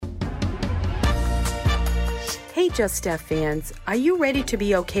Hey, Just Steph fans, are you ready to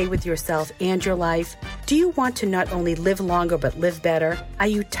be okay with yourself and your life? Do you want to not only live longer but live better? Are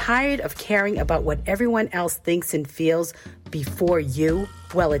you tired of caring about what everyone else thinks and feels before you?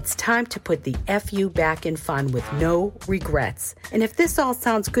 Well, it's time to put the FU back in fun with no regrets. And if this all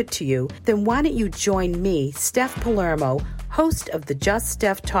sounds good to you, then why don't you join me, Steph Palermo, host of the Just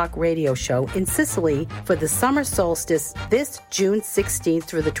Steph Talk radio show in Sicily for the summer solstice this June 16th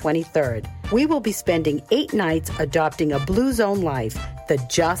through the 23rd. We will be spending 8 nights adopting a Blue Zone life, the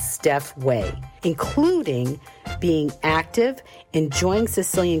Just Steph way, including being active, enjoying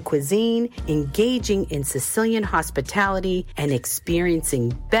Sicilian cuisine, engaging in Sicilian hospitality, and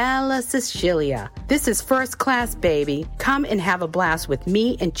experiencing Bella Sicilia. This is first class, baby. Come and have a blast with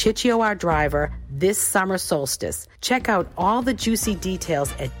me and Ciccio, our driver, this summer solstice. Check out all the juicy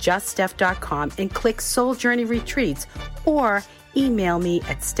details at juststeph.com and click Soul Journey Retreats or email me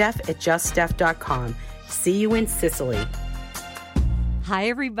at steph@juststeph.com. See you in Sicily. Hi,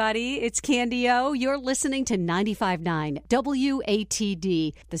 everybody. It's Candy O. You're listening to 95.9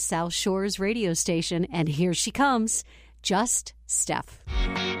 WATD, the South Shores radio station. And here she comes, Just Steph.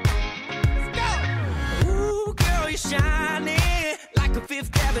 Let's go. Ooh, girl, you're shining like a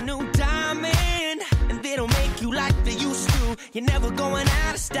Fifth Avenue diamond. And they don't make you like they used to. You're never going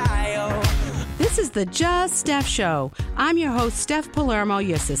out of style. This is the Just Steph Show. I'm your host, Steph Palermo,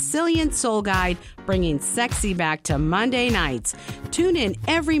 your Sicilian soul guide, bringing sexy back to Monday nights. Tune in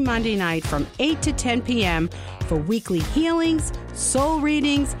every Monday night from 8 to 10 p.m. for weekly healings, soul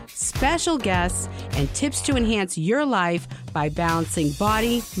readings, special guests, and tips to enhance your life by balancing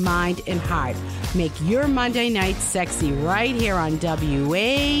body, mind, and heart. Make your Monday night sexy right here on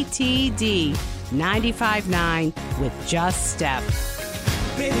WATD 95.9 with Just Steph.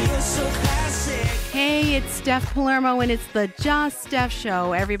 Baby, you're so classic. Hey, it's Steph Palermo, and it's the Just Steph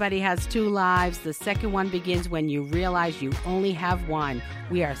Show. Everybody has 2 lives. The second one begins when you realize you only have one.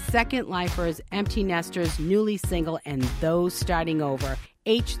 We are second lifers, empty nesters, newly single, and those starting over.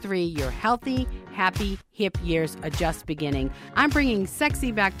 H3, your healthy, happy, hip years are just beginning. I'm bringing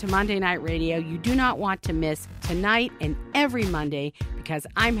sexy back to Monday Night Radio. You do not want to miss tonight and every Monday because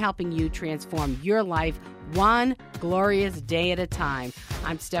I'm helping you transform your life one glorious day at a time.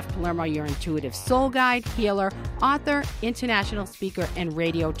 I'm Steph Palermo, your intuitive soul guide, healer, author, international speaker, and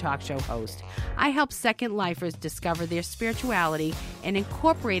radio talk show host. I help second lifers discover their spirituality and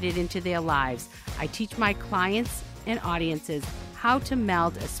incorporate it into their lives. I teach my clients and audiences how to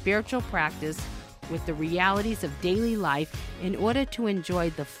meld a spiritual practice with the realities of daily life in order to enjoy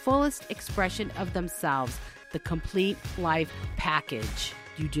the fullest expression of themselves, the complete life package.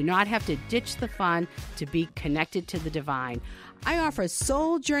 You do not have to ditch the fun to be connected to the divine. I offer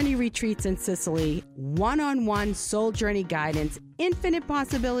soul journey retreats in Sicily, one-on-one soul journey guidance, infinite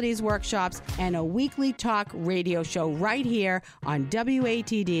possibilities workshops, and a weekly talk radio show right here on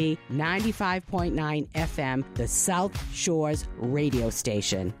WATD 95.9 FM, the South Shores radio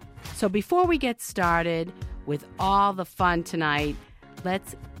station. So before we get started with all the fun tonight,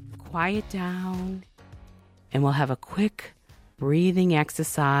 let's quiet down and we'll have a quick breathing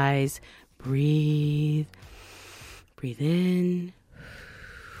exercise. Breathe in,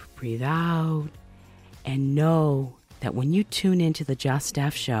 breathe out, and know that when you tune into the Just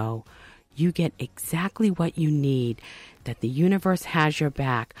Steph Show, you get exactly what you need, that the universe has your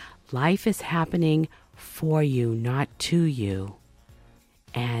back. Life is happening for you, not to you.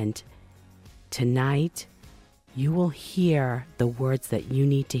 And tonight, you will hear the words that you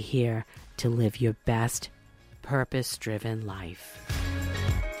need to hear to live your best purpose-driven life.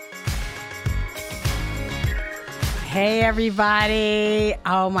 Hey, everybody.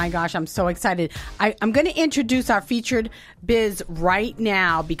 Oh, my gosh, I'm so excited. I'm going to introduce our featured biz right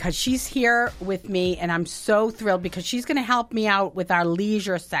now because she's here with me, and I'm so thrilled because she's going to help me out with our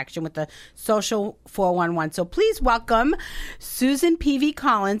leisure section with the Social 411. So please welcome Susan Peavy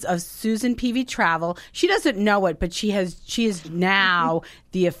Collins of Susan Peavy Travel. She doesn't know it, but she is now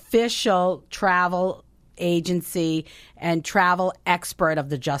the official travel agency and travel expert of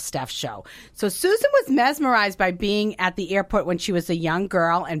the Just Steph Show. So Susan was mesmerized by being at the airport when she was a young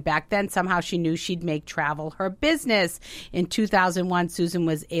girl, and back then somehow she knew she'd make travel her business. In 2001, Susan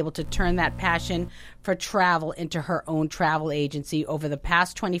was able to turn that passion for travel into her own travel agency. Over the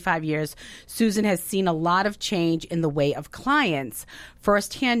past 25 years, Susan has seen a lot of change in the way of clients.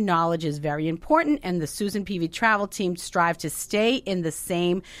 First-hand knowledge is very important, and the Susan Peavy Travel team strive to stay in the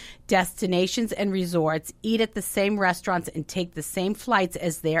same destinations and resorts, eat at the same restaurants, and take the same flights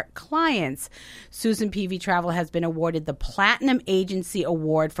as their clients. Susan Peavy Travel has been awarded the Platinum Agency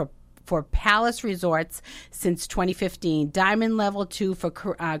Award for for Palace Resorts since 2015, Diamond Level 2 for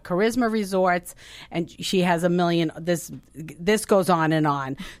Charisma Resorts, and she has a million. This goes on and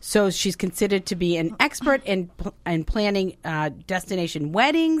on. So she's considered to be an expert in planning destination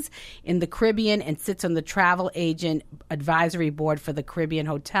weddings in the Caribbean and sits on the Travel Agent Advisory Board for the Caribbean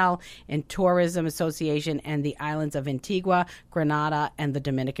Hotel and Tourism Association and the islands of Antigua, Grenada, and the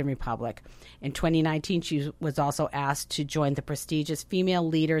Dominican Republic. In 2019, she was also asked to join the prestigious Female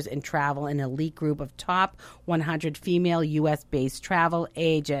Leaders in Travel, an elite group of top 100 female U.S.-based travel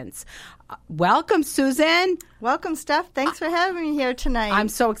agents. Welcome, Susan. Welcome, Steph. Thanks for having me here tonight. I'm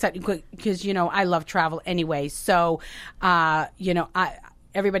so excited because, I love travel anyway. So,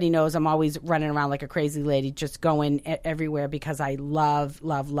 everybody knows I'm always running around like a crazy lady, just going everywhere because I love.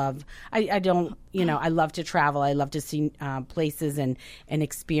 I love to travel. I love to see places and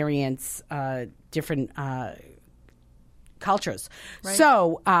experience different cultures. Right.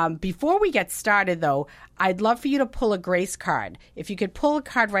 So before we get started, though, I'd love for you to pull a grace card. If you could pull a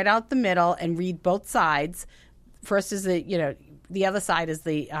card right out the middle and read both sides. First is the other side is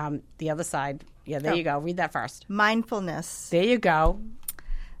the other side. Yeah, there you go. Read that first. Mindfulness. There you go.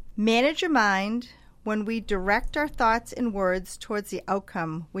 Manage your mind. When we direct our thoughts and words towards the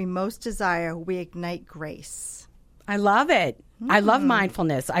outcome we most desire, we ignite grace. I love it. I love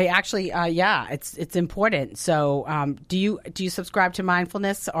mindfulness. I actually, it's important. So, do you subscribe to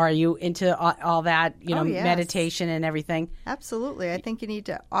mindfulness? Or are you into all that, yes. meditation and everything? Absolutely. I think you need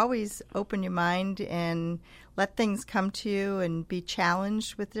to always open your mind and let things come to you and be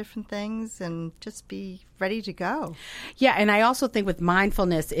challenged with different things and just be ready to go. Yeah, and I also think with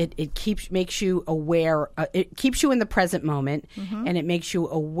mindfulness, it makes you aware. It keeps you in the present moment, and it makes you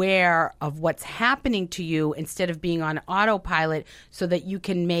aware of what's happening to you instead of being on autopilot, so that you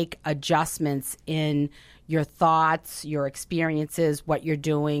can make adjustments in your thoughts, your experiences, what you're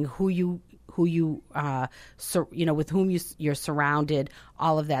doing, with whom you're surrounded,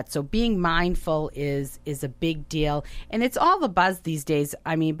 all of that. So being mindful is a big deal, and it's all the buzz these days.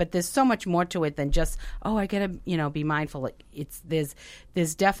 I mean, but there's so much more to it than just, I gotta be mindful. There's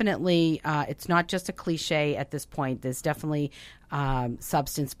definitely it's not just a cliche at this point. There's definitely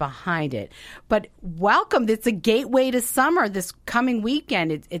substance behind it. But welcome. It's a gateway to summer this coming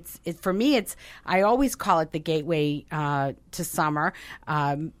weekend. It's for me. I always call it the gateway to summer.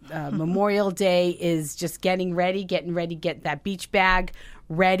 Memorial Day is just getting ready, get that beach bag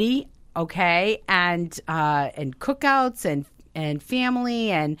ready. Okay, and cookouts and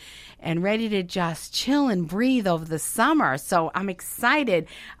family and ready to just chill and breathe over the summer. So I'm excited.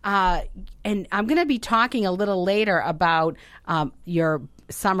 And I'm going to be talking a little later about your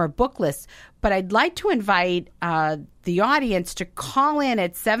summer book list, but I'd like to invite the audience to call in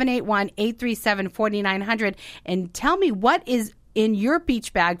at 781-837-4900 and tell me what is in your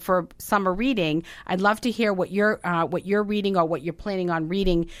beach bag for summer reading. I'd love to hear what you're reading or what you're planning on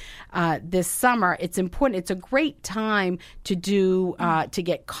reading this summer. It's important. It's a great time to do to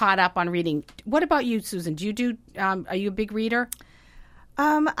get caught up on reading. What about you, Susan? Do you do? Are you a big reader?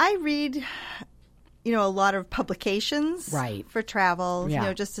 I read, a lot of publications, right, for travel.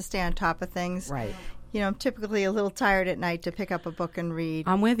 Yeah. Just to stay on top of things. Right. I'm typically a little tired at night to pick up a book and read.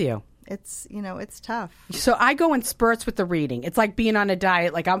 I'm with you. It's, it's tough. So I go in spurts with the reading. It's like being on a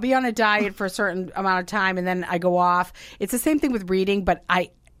diet. Like I'll be on a diet for a certain amount of time and then I go off. It's the same thing with reading, but I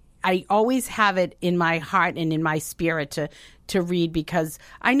always have it in my heart and in my spirit to read, because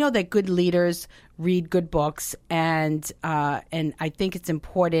I know that good leaders read good books, and I think it's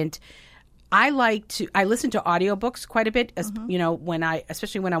important. I listen to audiobooks quite a bit,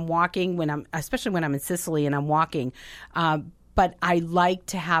 especially when I'm walking, especially when I'm in Sicily and I'm walking. But I like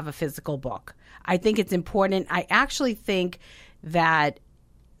to have a physical book. I think it's important. I actually think that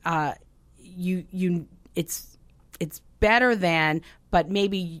it's better than, but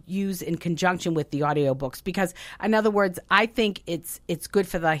maybe use in conjunction with the audiobooks, because in other words, I think it's good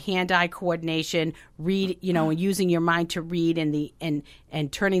for the hand-eye coordination, and using your mind to read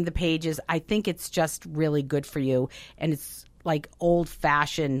and turning the pages. I think it's just really good for you, and it's like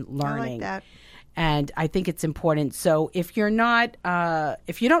old-fashioned learning. I like that. And I think it's important. So if you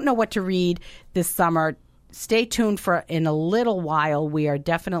don't know what to read this summer, stay tuned for in a little while. We are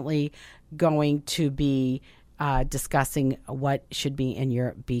definitely going to be discussing what should be in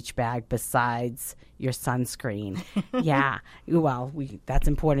your beach bag besides your sunscreen. Yeah, well, that's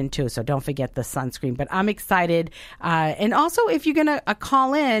important too, so don't forget the sunscreen. But I'm excited. And also, if you're going to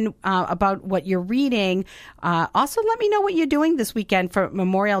call in about what you're reading, also let me know what you're doing this weekend for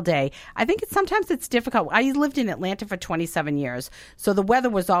Memorial Day. I think sometimes it's difficult. I lived in Atlanta for 27 years, so the weather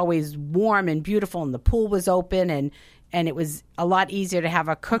was always warm and beautiful, and the pool was open, and and it was a lot easier to have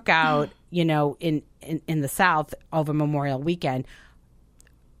a cookout, you know, in the South over Memorial Weekend.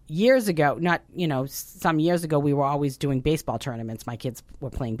 Years ago, some years ago, we were always doing baseball tournaments. My kids were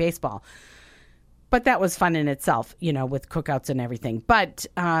playing baseball. But that was fun in itself, you know, with cookouts and everything. But,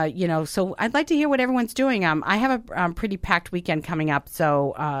 you know, so I'd like to hear what everyone's doing. I have a pretty packed weekend coming up,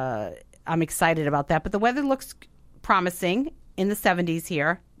 so I'm excited about that. But the weather looks promising in the 70s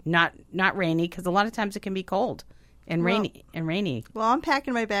here, not rainy, because a lot of times it can be cold. And rainy. Well, I'm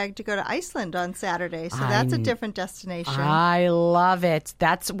packing my bag to go to Iceland on Saturday, so that's a different destination. I love it.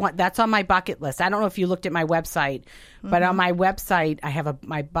 That's on my bucket list. I don't know if you looked at my website, but on my website I have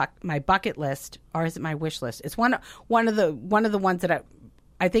my bucket list, or is it my wish list? It's one of the ones that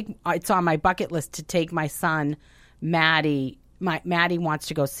I think it's on my bucket list to take my son Maddie. Maddie wants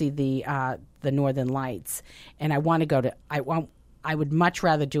to go see the Northern Lights, and I want to go to. I would much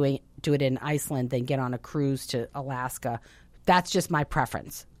rather do it in Iceland than get on a cruise to Alaska. That's just my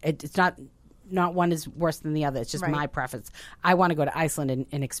preference. It's not one is worse than the other. It's just my preference. I want to go to Iceland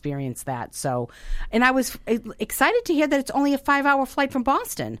and experience that. So, and I was excited to hear that it's only a 5-hour flight from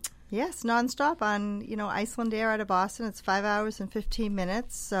Boston. Yes, nonstop on Iceland Air out of Boston. It's 5 hours and 15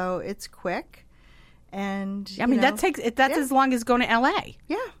 minutes, so it's quick. And I mean that's as long as going to LA.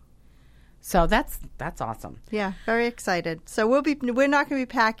 Yeah. So that's awesome. Yeah, very excited. So we're not going to be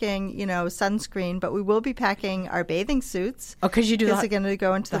packing, sunscreen, but we will be packing our bathing suits. Oh, because we're going to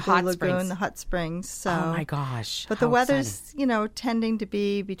go into the Blue Lagoon, springs. the hot springs. So, oh my gosh! But the weather's, tending to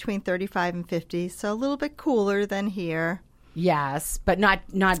be between 35 and 50, so a little bit cooler than here. Yes, but not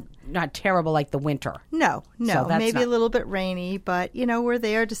terrible like the winter. No, So maybe a little bit rainy, but we're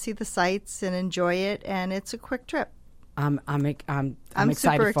there to see the sights and enjoy it, and it's a quick trip. I'm excited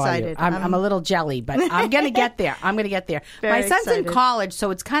super excited. For you. I'm a little jelly, but I'm going to get there. I'm going to get there. Very My son's excited. in college, so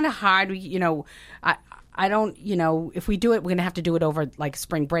it's kind of hard. I don't, if we do it, we're going to have to do it over like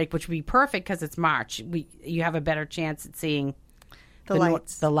spring break, which would be perfect because it's March. You have a better chance at seeing the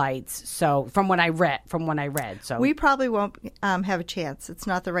lights. The lights. So from what I read, so we probably won't have a chance. It's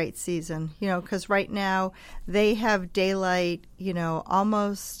not the right season, because right now they have daylight,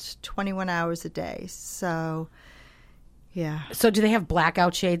 almost 21 hours a day. So. Yeah. So do they have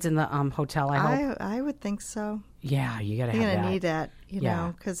blackout shades in the hotel, I hope? I would think so. Yeah, you got to have that. You're going to need that,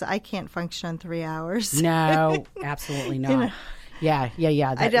 because I can't function on 3 hours. No, absolutely not. Yeah.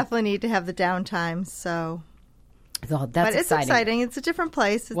 I definitely need to have the downtime, so. That's but it's exciting. It's a different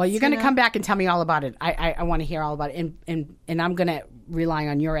place. Well, you're going to come back and tell me all about it. I want to hear all about it, and I'm going to rely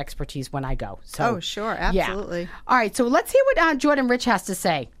on your expertise when I go. So, sure, absolutely. Yeah. All right, so let's hear what Jordan Rich has to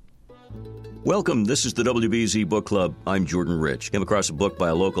say. Welcome. This is the WBZ Book Club. I'm Jordan Rich. Came across a book by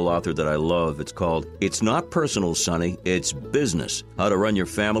a local author that I love. It's called It's Not Personal, Sonny, It's Business. How to Run Your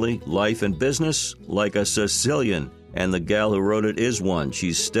Family, Life, and Business Like a Sicilian. And the gal who wrote it is one.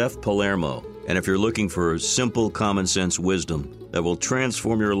 She's Steph Palermo. And if you're looking for simple, common-sense wisdom that will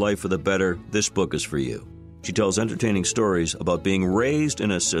transform your life for the better, this book is for you. She tells entertaining stories about being raised in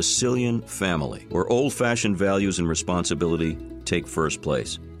a Sicilian family, where old-fashioned values and responsibility take first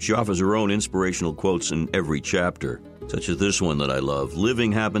place. She offers her own inspirational quotes in every chapter, such as this one that I love.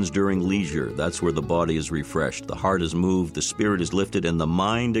 Living happens during leisure. That's where the body is refreshed, the heart is moved, the spirit is lifted, and the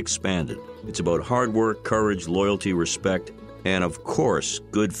mind expanded. It's about hard work, courage, loyalty, respect, and, of course,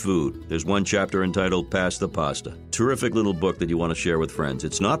 good food. There's one chapter entitled Pass the Pasta. Terrific little book that you want to share with friends.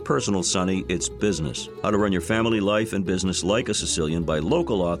 It's not personal, Sonny, it's business. How to Run Your Family, Life, and Business Like a Sicilian by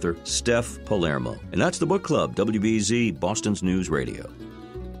local author Steph Palermo. And that's the book club, WBZ, Boston's News Radio.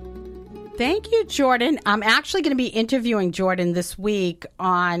 Thank you, Jordan. I'm actually going to be interviewing Jordan this week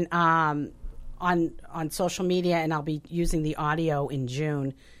on social media, and I'll be using the audio in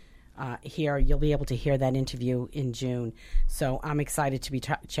June. Here, you'll be able to hear that interview in June. So I'm excited to be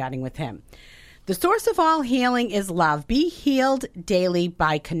chatting with him. The source of all healing is love. Be healed daily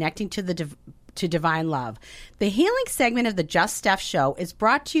by connecting to to divine love. The healing segment of the Just Steph Show is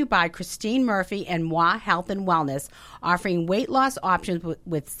brought to you by Christine Murphy and Moi Health and Wellness, offering weight loss options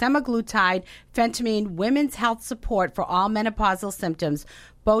with semaglutide, phentermine, women's health support for all menopausal symptoms,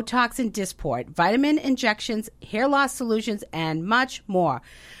 Botox and Dysport, vitamin injections, hair loss solutions, and much more.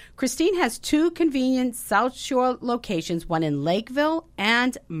 Christine has 2 convenient South Shore locations, one in Lakeville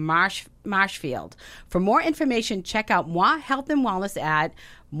and Marshfield. For more information, check out Moi Health and Wellness at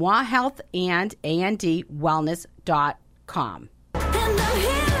moihealthandwellness.com.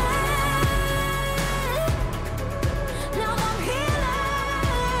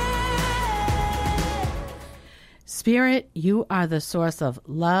 Spirit, you are the source of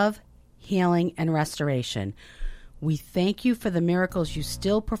love, healing, and restoration. We thank you for the miracles you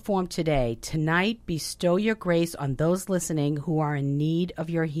still perform today. Tonight, bestow your grace on those listening who are in need of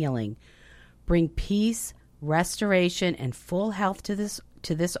your healing. Bring peace, restoration, and full health to this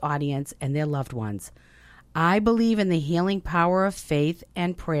audience and their loved ones. I believe in the healing power of faith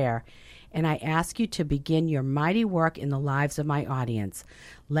and prayer, and I ask you to begin your mighty work in the lives of my audience.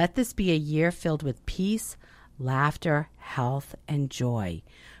 Let this be a year filled with peace, laughter, health, and joy.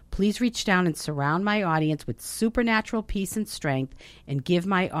 Please reach down and surround my audience with supernatural peace and strength, and give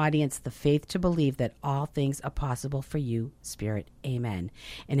my audience the faith to believe that all things are possible for you, Spirit. Amen.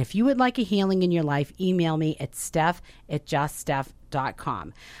 And if you would like a healing in your life, email me at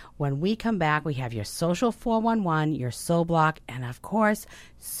steph@juststeph.com. When we come back, we have your Social 411, your Soul Block, and of course,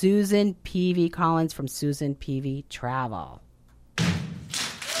 Susan Peavy Collins from Susan Peavy Travel.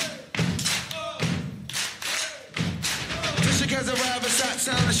 As a rival,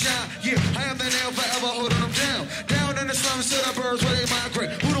 sound and shine. Yeah, I am the nail forever holding them down. Down in the slums to the birds where they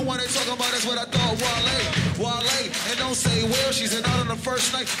migrate. Who the one they talking about is what I thought. Wale. And don't say, well, she's not on the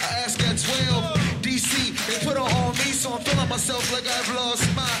first night. I asked at 12. DC, they put her on me, so I'm feeling myself like I've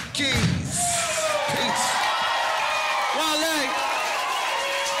lost my keys. Peace. Wale.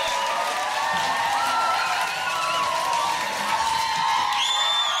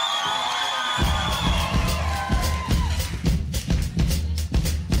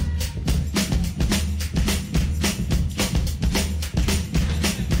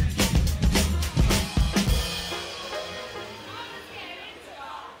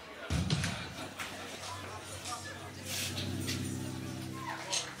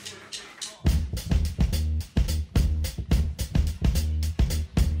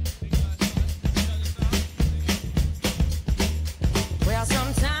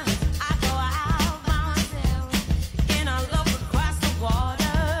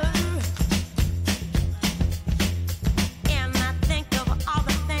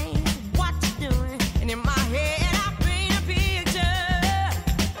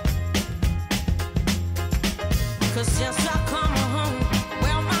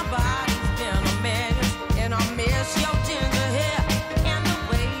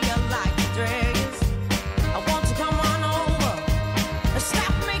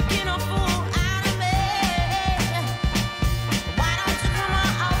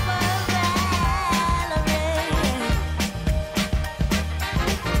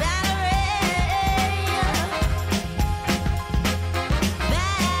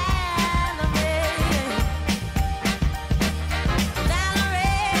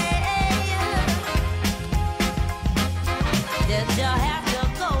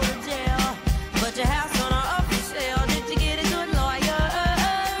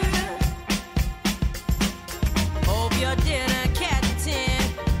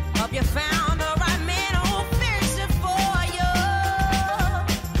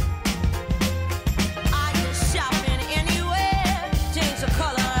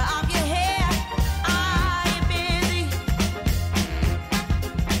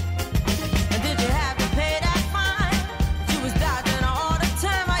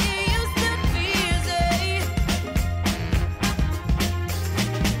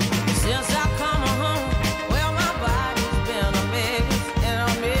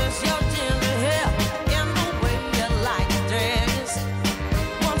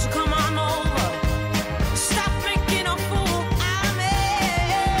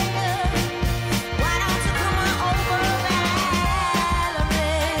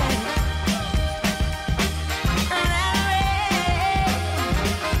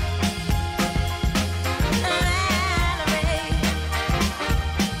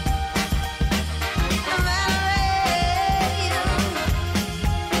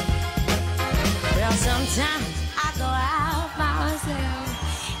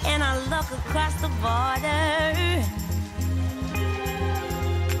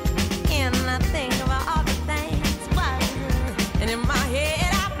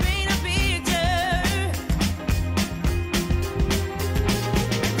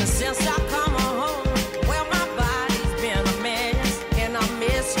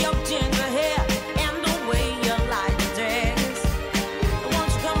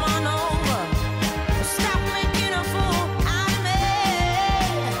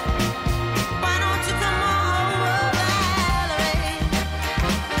 Why don't you come on over?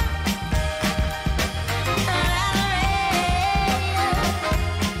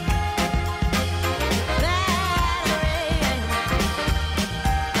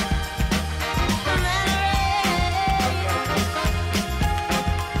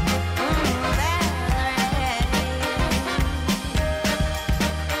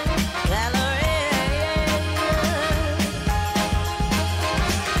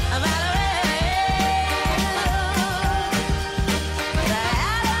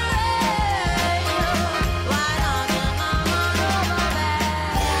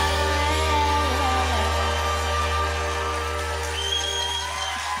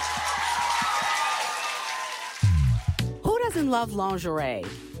 love lingerie.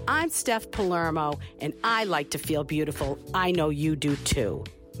 I'm Steph Palermo, and I like to feel beautiful. I know you do too.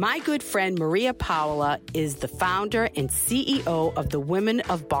 My good friend Maria Paola is the founder and CEO of the Women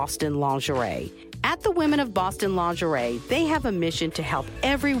of Boston Lingerie. At the Women of Boston Lingerie, they have a mission to help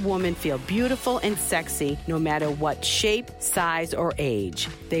every woman feel beautiful and sexy no matter what shape, size, or age.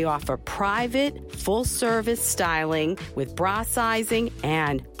 They offer private, full-service styling with bra sizing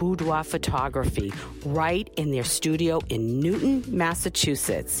and boudoir photography right in their studio in Newton,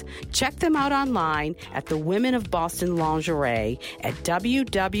 Massachusetts. Check them out online at the Women of Boston Lingerie at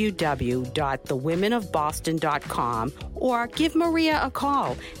www.thewomenofboston.com or give Maria a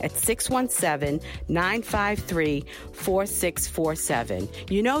call at 617-953-4647.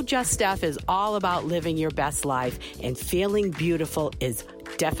 You know, Just Steph is all about living your best life, and feeling beautiful is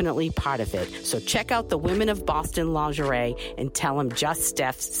definitely part of it. So check out the Women of Boston Lingerie and tell them Just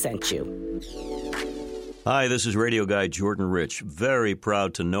Steph sent you. Hi, this is radio guy Jordan Rich. Very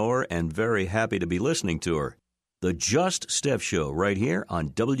proud to know her and very happy to be listening to her. The Just Steph Show right here on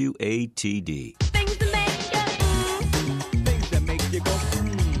WATD. Things that make you, things that make you go,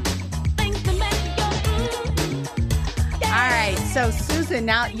 things that make you go, All right, so Susan,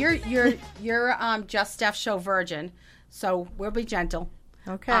 now you're Just Steph Show virgin, so we'll be gentle.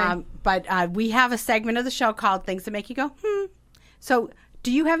 Okay. But we have a segment of the show called Things That Make You Go, So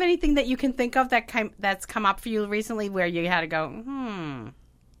do you have anything that you can think of that's come up for you recently where you had to go,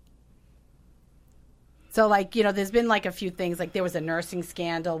 So, like, you know, there's been, like, a few things. Like, there was a nursing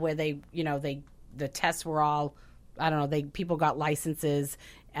scandal where the tests were all, I don't know, people got licenses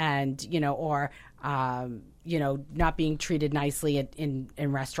and, or, not being treated nicely in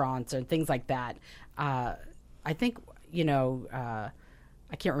restaurants and things like that. I think, I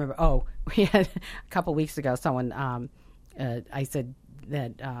can't remember. Oh, we had a couple weeks ago, someone, I said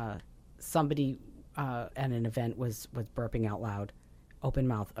that somebody at an event was burping out loud, open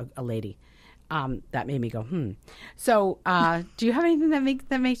mouth, a lady. That made me go, So, do you have anything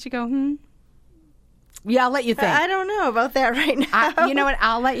that makes you go, Yeah, I'll let you think. I don't know about that right now. You know what?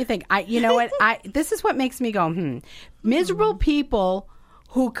 I'll let you think. This is what makes me go, Miserable people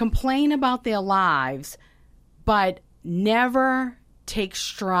who complain about their lives, but never take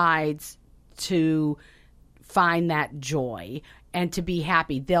strides to find that joy and to be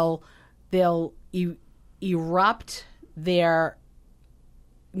happy. They'll erupt their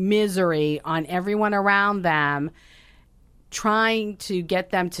misery on everyone around them, trying to get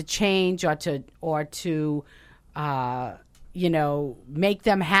them to change or to make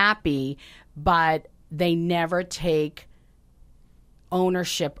them happy, but they never take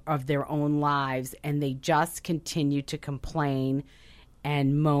ownership of their own lives, and they just continue to complain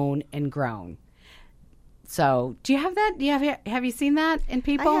and moan and groan. So, do you have that? Have you seen that in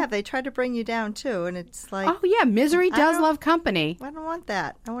people? I have. They try to bring you down too, and it's like, oh yeah, misery does love company. I don't want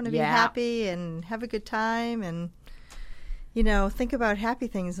that. I want to be happy and have a good time, and think about happy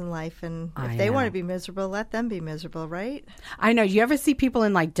things in life. And if they want to be miserable, let them be miserable, right? I know. You ever see people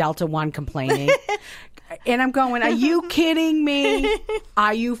in like Delta One complaining? And I'm going, are you kidding me?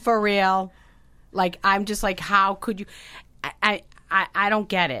 Are you for real? Like, I'm just like, how could you? I don't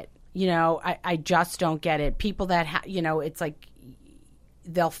get it. I just don't get it. People that, it's like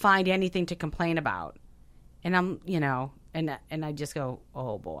they'll find anything to complain about. And I'm, and I just go,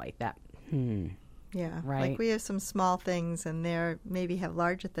 oh boy, that, Yeah. Right. Like we have some small things and they maybe have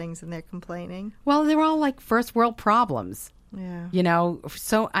larger things and they're complaining. Well, they're all like first world problems. Yeah.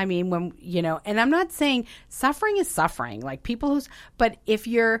 So, I mean, when, and I'm not saying suffering is suffering. Like people but if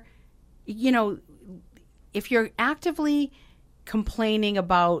you're, if you're actively complaining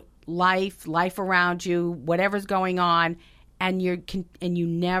about life around you, whatever's going on, and you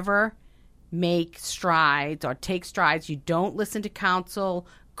never make strides or take strides, you don't listen to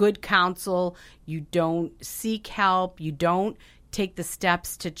good counsel, you don't seek help, you don't take the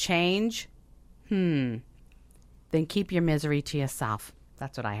steps to change, then keep your misery to yourself.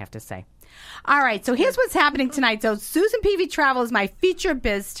 That's what I have to say. All right, so here's what's happening tonight. So Susan Peavy Travel is my feature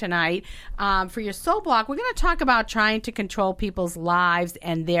biz tonight. For your soul block, we're going to talk about trying to control people's lives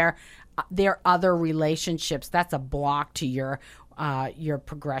and their other relationships. That's a block to your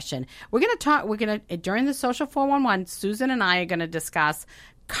progression. We're going to during the Social 411, Susan and I are going to discuss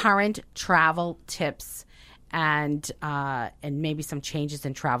current travel tips and maybe some changes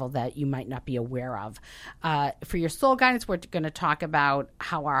in travel that you might not be aware of. For your soul guidance, we're going to talk about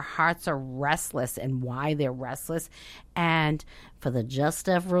how our hearts are restless and why they're restless. And for the Just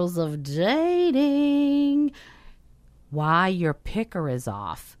Steph rules of dating, why your picker is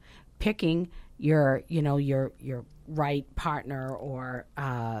off. Picking your right partner or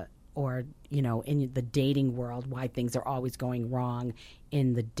in the dating world, why things are always going wrong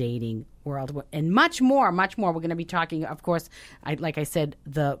in the dating world, and much more. We're going to be talking, of course, like I said,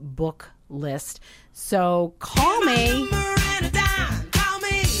 the book list. So call me.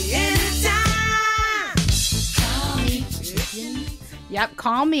 Yep,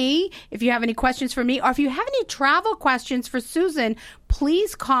 call me if you have any questions for me, or if you have any travel questions for Susan,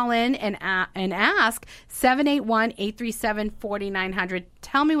 please call in and ask 781-837-4900.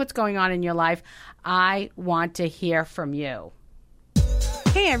 Tell me what's going on in your life. I want to hear from you.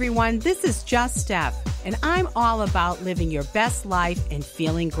 Hey everyone, this is Just Steph, and I'm all about living your best life and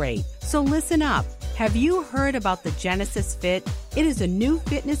feeling great. So listen up. Have you heard about the Genesis Fit? It is a new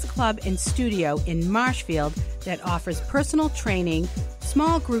fitness club and studio in Marshfield that offers personal training,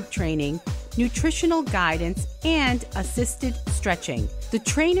 small group training, nutritional guidance, and assisted stretching. The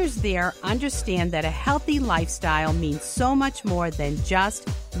trainers there understand that a healthy lifestyle means so much more than just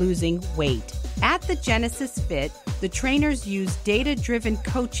losing weight. At the Genesis Fit, the trainers use data-driven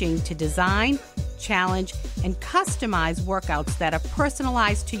coaching to design, challenge, and customize workouts that are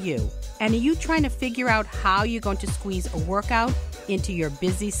personalized to you. And are you trying to figure out how you're going to squeeze a workout into your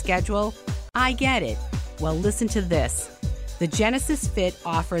busy schedule? I get it. Well, listen to this. The Genesis Fit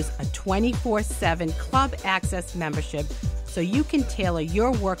offers a 24/7 club access membership so you can tailor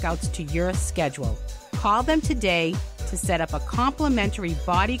your workouts to your schedule. Call them today to set up a complimentary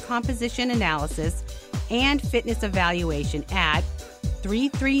body composition analysis and fitness evaluation at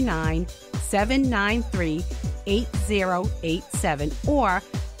 339-793-8087 or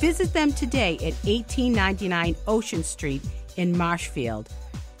visit them today at 1899 Ocean Street in Marshfield.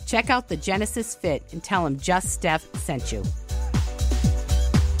 Check out the Genesis Fit and tell them Just Steph sent you.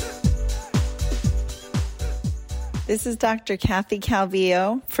 This is Dr. Kathy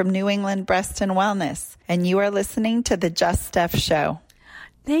Calvillo from New England Breast and Wellness, and you are listening to the Just Steph Show.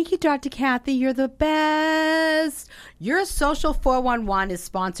 Thank you, Dr. Kathy. You're the best. Your Social 411 is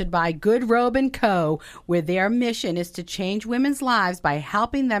sponsored by Good Robe & Co., where their mission is to change women's lives by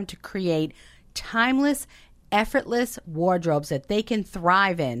helping them to create timeless, effortless wardrobes that they can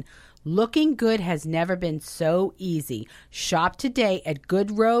thrive in. Looking good has never been so easy. Shop today at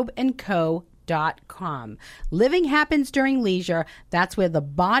goodrobeandco.com. Living happens during leisure. That's where the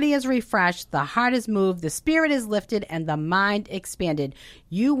body is refreshed, the heart is moved, the spirit is lifted, and the mind expanded.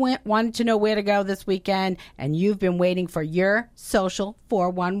 You wanted to know where to go this weekend, and you've been waiting for your Social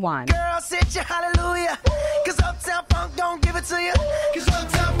 411. Girl, sit your hallelujah, 'cause Uptown Funk don't give it to you. 'Cause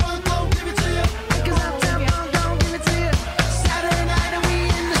Uptown Funk don't give it to you. 'Cause Uptown Funk don't give it to you. Saturday night and we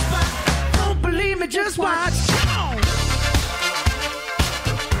in the spot. Don't believe me, just watch.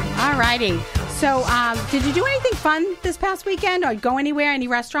 All righty. So, did you do anything fun this past weekend or go anywhere, any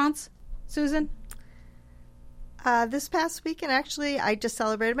restaurants, Susan? This past weekend, actually, I just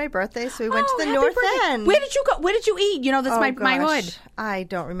celebrated my birthday, so we went to the happy North birthday. End. Where did you go? Where did you eat? You know, that's my hood. I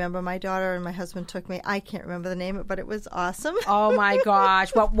don't remember. My daughter and my husband took me. I can't remember the name of it, but it was awesome. Oh, my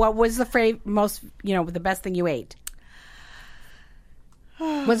gosh. What was the the best thing you ate?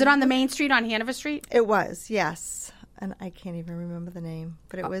 Was it on the main street on Hanover Street? It was, yes. And I can't even remember the name,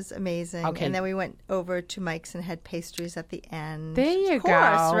 but it was amazing. Okay. And then we went over to Mike's and had pastries at the end. There you of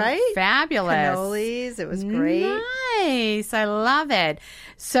course, go. Right? Fabulous. Cannolis. It was great. Nice. I love it.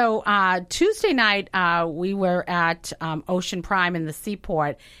 So Tuesday night, we were at Ocean Prime in the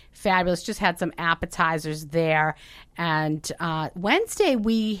Seaport. Fabulous. Just had some appetizers there. And Wednesday,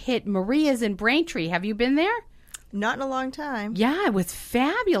 we hit Maria's in Braintree. Have you been there? Not in a long time. Yeah, it was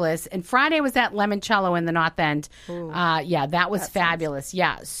fabulous. And Friday was at Limoncello in the North End. Yeah, that was fabulous.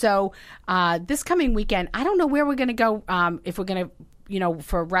 Yeah. So this coming weekend, I don't know where we're going to go if we're going to,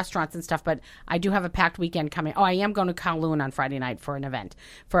 for restaurants and stuff, but I do have a packed weekend coming. Oh, I am going to Kowloon on Friday night for an event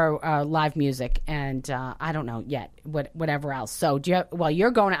for live music. And I don't know yet whatever else. So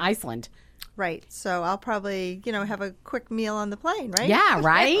you're going to Iceland. Right. So I'll probably, have a quick meal on the plane, right? Yeah,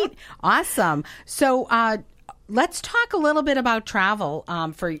 right? Awesome. So let's talk a little bit about travel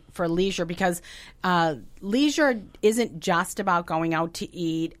for leisure, because leisure isn't just about going out to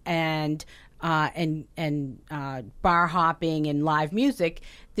eat and bar hopping and live music.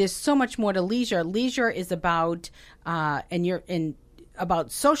 There's so much more to leisure. Leisure is about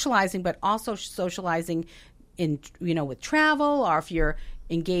about socializing, but also socializing in with travel, or if you're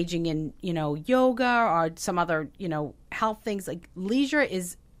engaging in yoga or some other health things. Like leisure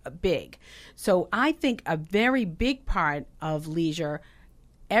is big. So I think a very big part of leisure,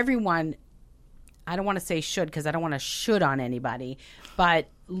 everyone, I don't want to say should, because I don't want to should on anybody, but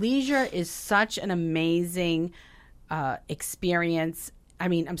leisure is such an amazing experience. I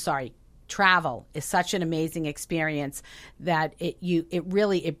mean, I'm sorry, travel is such an amazing experience that it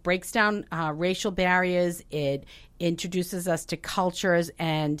really breaks down racial barriers. It introduces us to cultures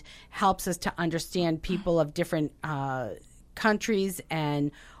and helps us to understand people of different countries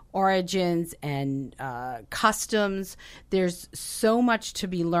and origins and customs. There's so much to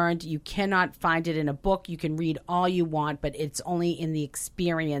be learned. You cannot find it in a book. You can read all you want, but it's only in the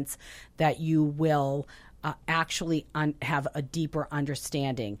experience that you will actually have a deeper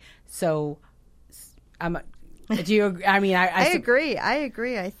understanding. So, do you? I mean, I agree. I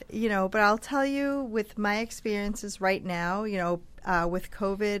agree. But I'll tell you, with my experiences right now, with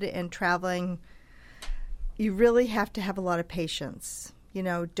COVID and traveling, you really have to have a lot of patience.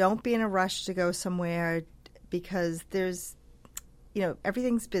 Don't be in a rush to go somewhere because there's,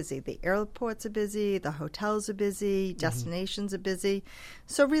 everything's busy. The airports are busy, the hotels are busy, destinations are busy.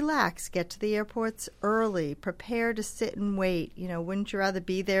 So relax, get to the airports early, prepare to sit and wait. Wouldn't you rather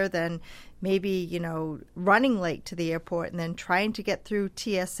be there than maybe, running late to the airport and then trying to get through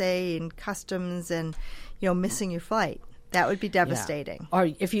TSA and customs and, missing your flight? That would be devastating. Yeah. Or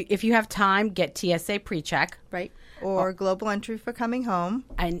if you have time, get TSA pre-check. Right. Or global entry for coming home.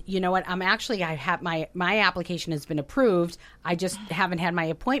 And you know what? I have my application has been approved. I just haven't had my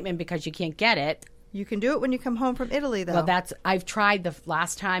appointment because you can't get it. You can do it when you come home from Italy, though. Well, I've tried the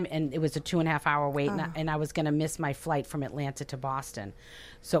last time, and it was a 2.5 hour wait, and I was going to miss my flight from Atlanta to Boston.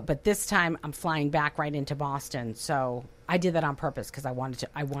 So, but this time I'm flying back right into Boston. So I did that on purpose because I wanted to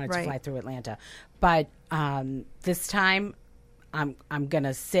fly through Atlanta. But this time I'm going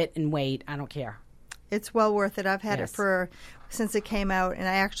to sit and wait. I don't care. It's well worth it. I've had it since it came out, and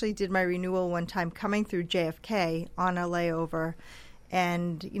I actually did my renewal one time coming through JFK on a layover,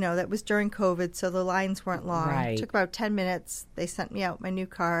 and that was during COVID, so the lines weren't long. Right. It took about 10 minutes. They sent me out my new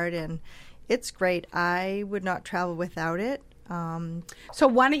card, and it's great. I would not travel without it. So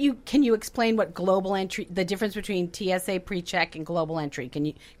can you explain what global entry, the difference between TSA pre-check and global entry?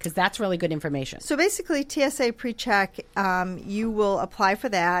 Because that's really good information. So basically TSA pre-check, you will apply for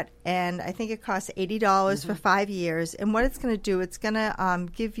that, and I think it costs $80 for 5 years. And what it's going to do, it's going to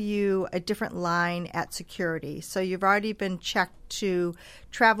give you a different line at security. So you've already been checked to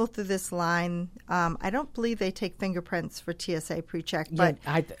travel through this line. I don't believe they take fingerprints for TSA pre-check. But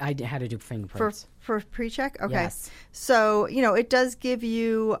I had to do fingerprints. For pre-check? Okay. Yes. So, it does give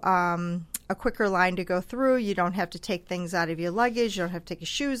you a quicker line to go through. You don't have to take things out of your luggage. You don't have to take your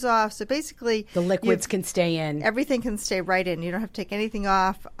shoes off. So basically, the liquids can stay in. Everything can stay right in. You don't have to take anything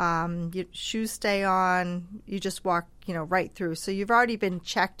off. Your shoes stay on. You just walk, right through. So you've already been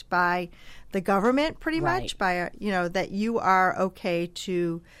checked by the government pretty much by, that you are okay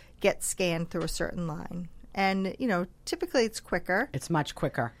to get scanned through a certain line. And, typically it's quicker. It's much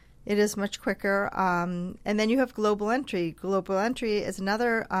quicker. It is much quicker. And then you have global entry. Global entry is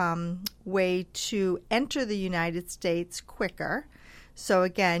another way to enter the United States quicker. So,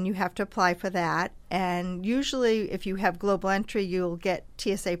 again, you have to apply for that. And usually if you have global entry, you'll get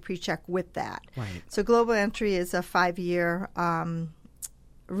TSA pre-check with that. Right. So global entry is a 5-year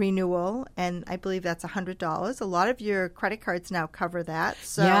renewal, and I believe that's $100. A lot of your credit cards now cover that.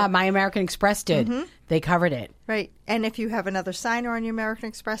 So, yeah, my American Express did. They covered it. Right. And if you have another signer on your American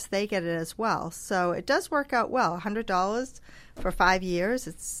Express, they get it as well. So it does work out well. $100 for 5 years.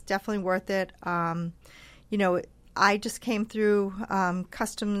 It's definitely worth it. I just came through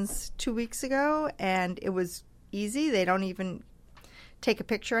customs 2 weeks ago, and it was easy. They don't even take a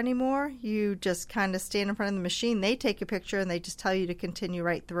picture anymore. You just kind of stand in front of the machine. They take a picture, and they just tell you to continue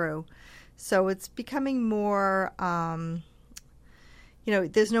right through. So it's becoming more,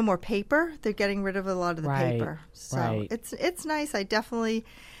 there's no more paper. They're getting rid of a lot of the paper. So it's nice. I definitely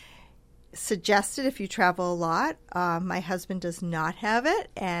suggest it if you travel a lot. My husband does not have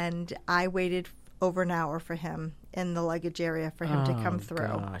it, and I waited over an hour for him in the luggage area for him to come through.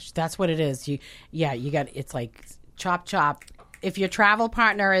 Gosh, that's what it is. It's like chop chop. If your travel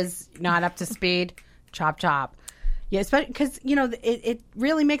partner is not up to speed, chop chop. Yeah, especially because it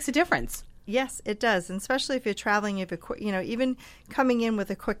really makes a difference. Yes, it does, and especially if you're traveling. If even coming in with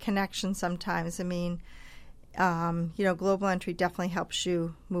a quick connection, sometimes. I mean, global entry definitely helps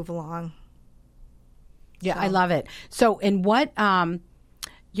you move along. Yeah, I love it. So, in what I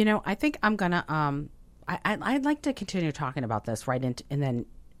think I'm gonna I'd like to continue talking about this and then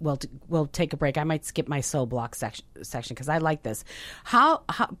we'll take a break. I might skip my soul block section because I like this. How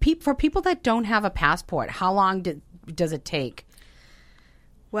for people that don't have a passport, how long does it take?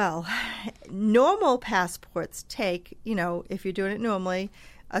 Well, normal passports take, if you're doing it normally,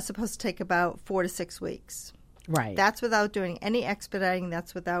 are supposed to take about 4 to 6 weeks. Right. That's without doing any expediting.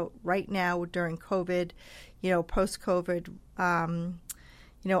 That's without right now during COVID, post-COVID.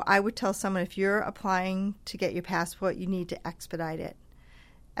 I would tell someone if you're applying to get your passport, you need to expedite it.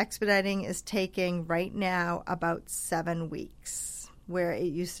 Expediting is taking right now about 7 weeks, where it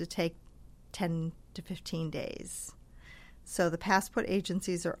used to take 10 to 15 days. So the passport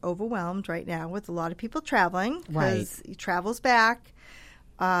agencies are overwhelmed right now with a lot of people traveling because travel's back.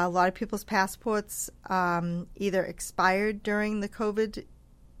 A lot of people's passports either expired during the COVID,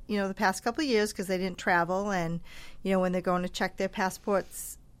 the past couple of years because they didn't travel. And, when they're going to check their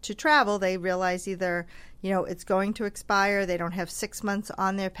passports to travel, they realize either, it's going to expire. They don't have 6 months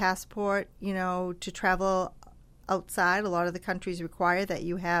on their passport, to travel outside. A lot of the countries require that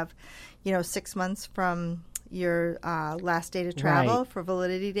you have, 6 months from your last date of travel for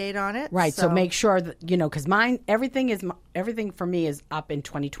validity date on it. Right. So make sure that, because everything for me is up in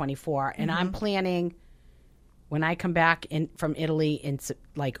 2024. And I'm planning when I come back from Italy in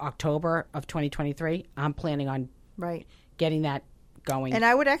like October of 2023, I'm planning on getting that going. And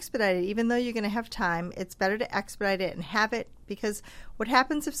I would expedite it. Even though you're going to have time, it's better to expedite it and have it, because what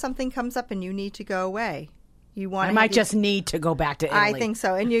happens if something comes up and you need to go away? I might just need to go back to Italy. I think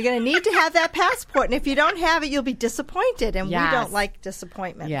so. And you're going to need to have that passport. And if you don't have it, you'll be disappointed. And we don't like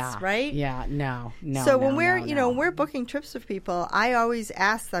disappointments, right? Yeah, no. So when we're booking trips with people, I always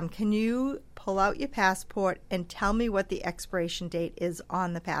ask them, can you pull out your passport and tell me what the expiration date is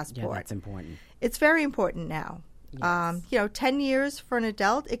on the passport? Yeah, that's important. It's very important now. Yes. 10 years for an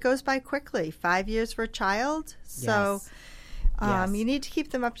adult, it goes by quickly. 5 years for a child. So you need to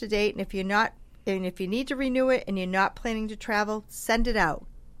keep them up to date. And if you need to renew it and you're not planning to travel, send it out.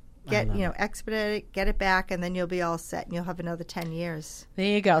 Expedite it, get it back, and then you'll be all set, and you'll have another 10 years. There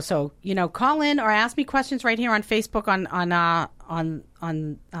you go. So, call in or ask me questions right here on Facebook on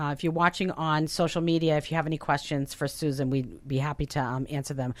if you're watching on social media. If you have any questions for Susan, we'd be happy to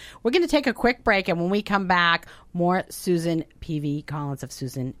answer them. We're going to take a quick break, and when we come back, more Susan Peavy Collins of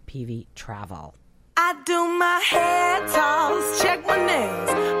Susan Peavy Travel. I do my hair toss, check my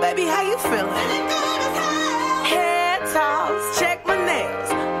nails. Baby, how you feeling? Hair toss, check my nails.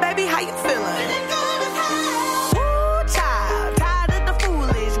 Baby, how you feeling? Woo, child, tired of the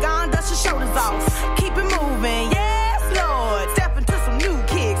foolish. Gone, dust your shoulders off. Keep it moving, yes, Lord. Step into some new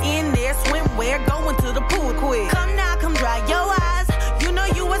kicks. In there, swimwear, going to the pool quick. Come now, come dry your eyes. You know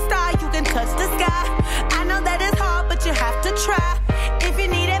you a star, you can touch the sky. I know that it's hard, but you have to try. If you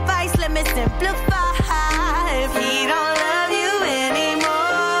need advice, let me simplify. If he don't love you anymore,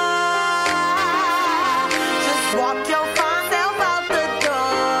 just walk your fine self out the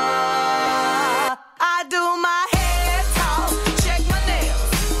door. I do my hair talk, check my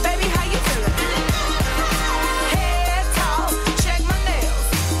nails. Baby, how you feeling? Hair talk, check my nails.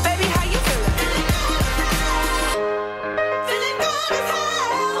 Baby, how you feeling? Feeling good as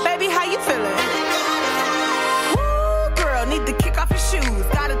hell. Baby, how you feeling? Woo, girl, need to kick off your shoes.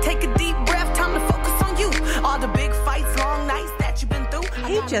 Gotta take a deep breath, time to focus on you. All the big fights, long nights that you've been through.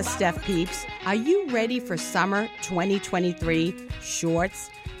 Hey, Just Steph peeps. Are you ready for summer 2023?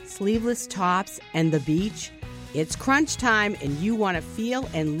 Shorts, sleeveless tops, and the beach? It's crunch time, and you want to feel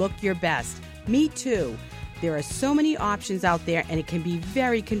and look your best. Me too. There are so many options out there, and it can be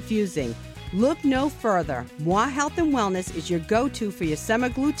very confusing. Look no further. Moi Health and Wellness is your go-to for your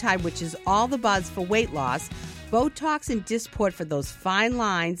semaglutide, which is all the buzz for weight loss, Botox and Dysport for those fine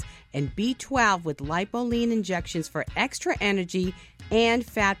lines, and B12 with lipoline injections for extra energy and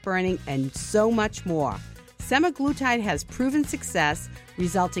fat burning, and so much more. Semaglutide has proven success,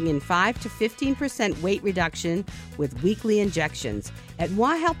 resulting in 5 to 15% weight reduction with weekly injections. At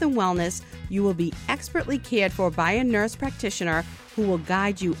Moi Health and Wellness, you will be expertly cared for by a nurse practitioner who will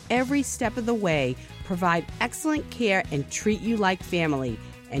guide you every step of the way, provide excellent care, and treat you like family.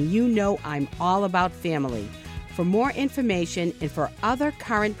 And you know I'm all about family. For more information and for other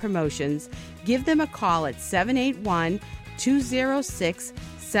current promotions, give them a call at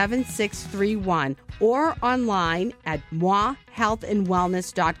 781-206-7631 or online at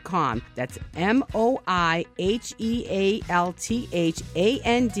moihealthandwellness.com. That's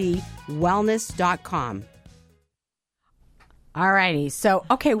MOIHEALTHAND wellness.com. All righty. So,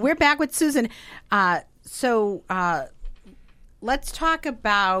 okay, we're back with Susan. Let's talk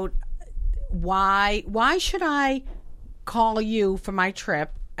about why should I call you for my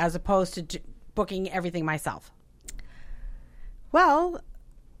trip as opposed to booking everything myself? Well,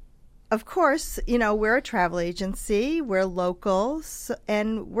 of course, we're a travel agency, we're locals,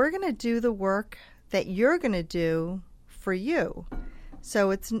 and we're going to do the work that you're going to do for you.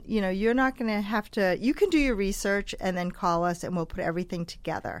 So it's, you're not going to have to, you can do your research and then call us and we'll put everything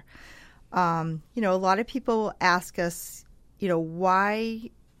together. A lot of people ask us, why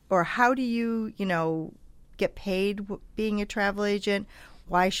or how do you, get paid being a travel agent?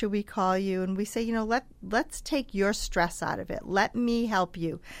 Why should we call you? And we say, let's take your stress out of it. Let me help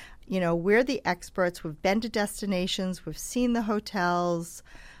you. We're the experts. We've been to destinations. We've seen the hotels.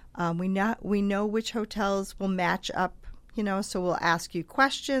 We know which hotels will match up, so we'll ask you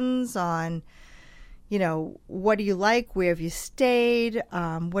questions on, what do you like? Where have you stayed?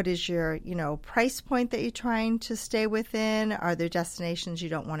 What is your, price point that you're trying to stay within? Are there destinations you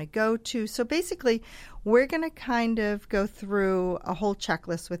don't want to go to? So basically, we're going to kind of go through a whole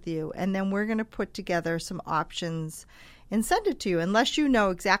checklist with you, and then we're going to put together some options and send it to you, unless you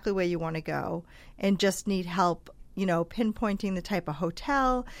know exactly where you want to go and just need help, pinpointing the type of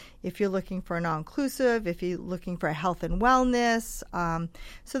hotel, if you're looking for an all-inclusive, if you're looking for a health and wellness.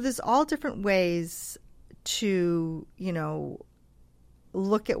 So there's all different ways to,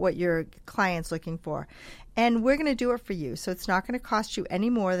 look at what your client's looking for. And we're going to do it for you. So it's not going to cost you any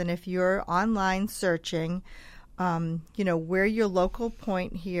more than if you're online searching. We're your local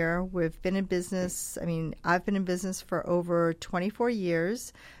point here. We've been in business. I've been in business for over 24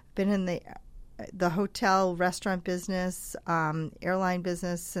 years. Been in the hotel, restaurant business, airline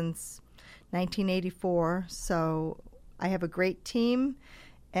business since 1984. So I have a great team,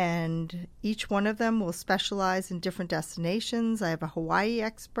 and each one of them will specialize in different destinations. I have a Hawaii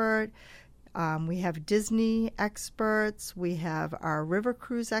expert. We have Disney experts. We have our river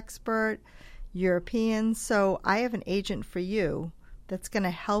cruise expert, European. So I have an agent for you that's going to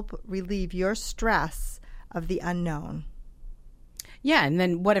help relieve your stress of the unknown. Yeah, and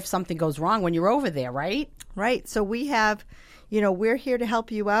then what if something goes wrong when you're over there, right? Right. So we have, we're here to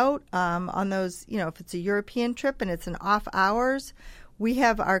help you out on those, if it's a European trip and it's an off hours, we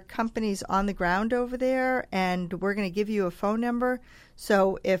have our companies on the ground over there, and we're going to give you a phone number.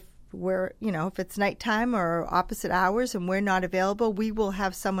 So if if it's nighttime or opposite hours and we're not available, we will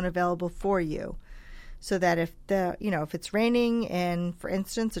have someone available for you. So that if if it's raining and, for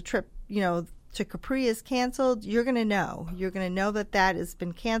instance, a trip, to Capri is canceled, you're going to know. You're going to know that has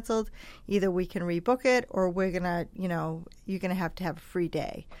been canceled. Either we can rebook it, or we're going to, you're going to have a free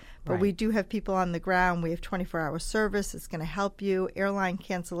day. But we do have people on the ground. We have 24-hour service. It's going to help you. Airline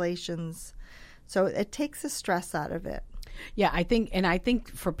cancellations. So it takes the stress out of it. Yeah, I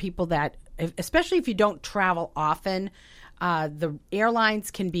think for people that, especially if you don't travel often, the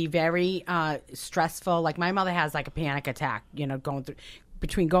airlines can be very stressful. Like my mother has like a panic attack, going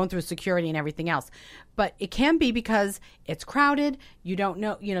through security and everything else. But it can be because it's crowded. You don't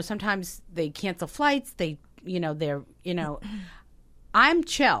know, sometimes they cancel flights. I'm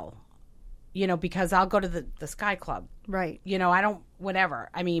chill, because I'll go to the Sky Club. Right. I don't, whatever.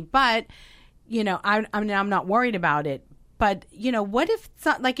 But, I'm not worried about it. But, what if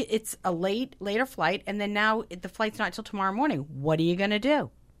it's a later flight and then now the flight's not till tomorrow morning? What are you going to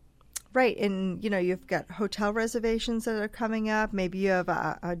do? Right. And, you've got hotel reservations that are coming up. Maybe you have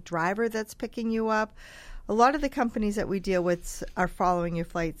a driver that's picking you up. A lot of the companies that we deal with are following your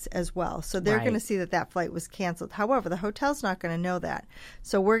flights as well. So they're going to see that flight was canceled. However, the hotel's not going to know that.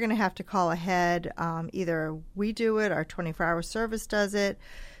 So we're going to have to call ahead. Either we do it, our 24-hour service does it.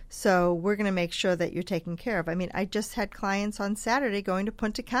 So we're going to make sure that you're taken care of. I just had clients on Saturday going to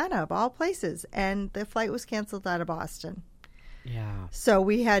Punta Cana, of all places, and the flight was canceled out of Boston. Yeah. So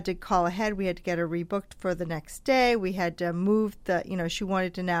we had to call ahead. We had to get her rebooked for the next day. We had to move she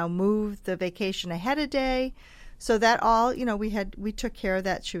wanted to now move the vacation ahead a day. So that all, we took care of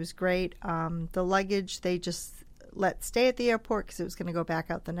that. She was great. The luggage, they just let stay at the airport because it was going to go back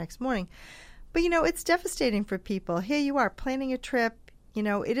out the next morning. But, it's devastating for people. Here you are planning a trip.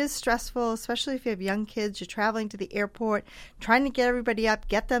 It is stressful, especially if you have young kids. You're traveling to the airport, trying to get everybody up,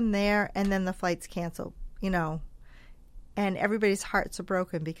 get them there, and then the flight's canceled, and everybody's hearts are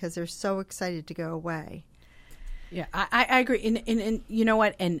broken because they're so excited to go away. Yeah, I agree. And you know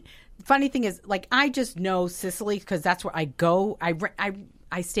what? And the funny thing is, I just know Sicily because that's where I go.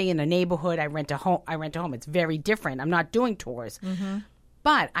 I stay in a neighborhood. I rent a home. It's very different. I'm not doing tours. Mm-hmm.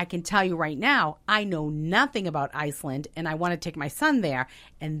 But I can tell you right now, I know nothing about Iceland, and I want to take my son there.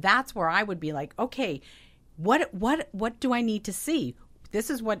 And that's where I would be like, okay, what do I need to see? This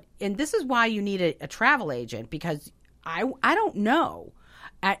is why you need a travel agent, because I don't know.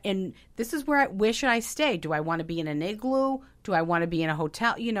 And this is where should I stay? Do I want to be in an igloo? Do I want to be in a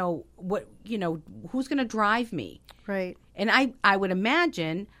hotel? Who's going to drive me? Right. And I would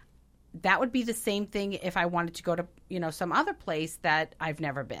imagine that would be the same thing if I wanted to go to, some other place that I've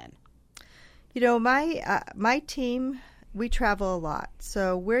never been. My team, we travel a lot.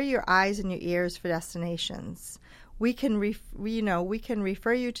 So we're your eyes and your ears for destinations. We can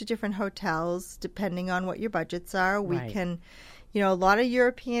refer you to different hotels depending on what your budgets are. We can, a lot of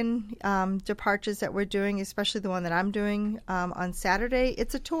European departures that we're doing, especially the one that I'm doing on Saturday.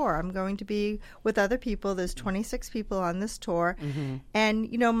 It's a tour. I'm going to be with other people. There's 26 people on this tour.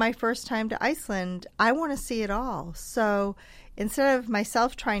 And, my first time to Iceland, I want to see it all. So instead of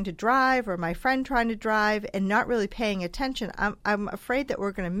myself trying to drive or my friend trying to drive and not really paying attention, I'm afraid that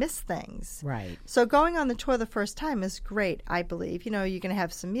we're going to miss things. Right. So going on the tour the first time is great, I believe. You're going to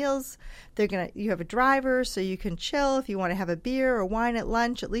have some meals. You have a driver, so you can chill. If you want to have a beer or wine at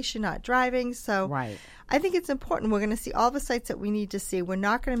lunch, at least you're not driving. So Right. I think it's important. We're going to see all the sites that we need to see. We're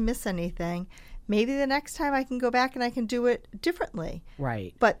not going to miss anything. Maybe the next time I can go back and I can do it differently.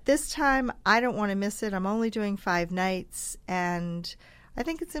 Right. But this time, I don't want to miss it. I'm only doing 5 nights, and I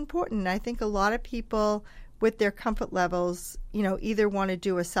think it's important. I think a lot of people with their comfort levels, either want to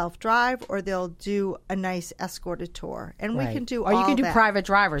do a self-drive or they'll do a nice escorted tour. And we can do all that. Or you can do private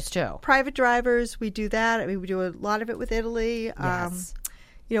drivers, too. Private drivers, we do that. I mean, we do a lot of it with Italy. Yes.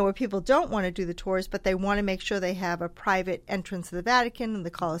 Where people don't want to do the tours, but they want to make sure they have a private entrance to the Vatican and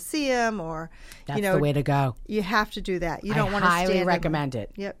the Colosseum, or That's the way to go. You have to do that. You don't want to stand. I highly recommend it.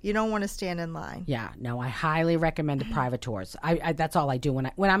 Yep, you don't want to stand in line. Yeah, no, I highly recommend the private tours. I that's all I do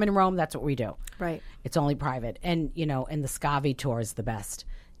when I'm in Rome. That's what we do. Right. It's only private, and and the Scavi tour is the best.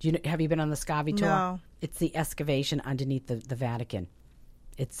 Have you been on the Scavi tour? No. It's the excavation underneath the Vatican.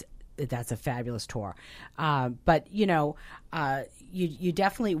 That's a fabulous tour. But you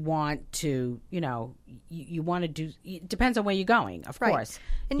definitely want to, you want to do, it depends on where you're going, of course.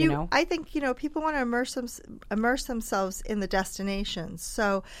 And I think, people want to immerse themselves in the destinations.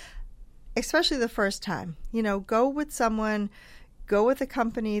 So especially the first time, go with someone, go with a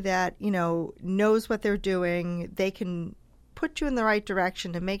company that, knows what they're doing. They can put you in the right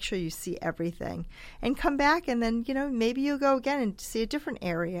direction to make sure you see everything, and come back, and then maybe you'll go again and see a different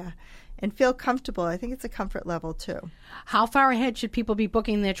area and feel comfortable. I think it's a comfort level too. How far ahead should people be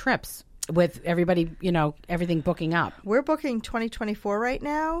booking their trips with everybody, everything booking up? We're booking 2024 right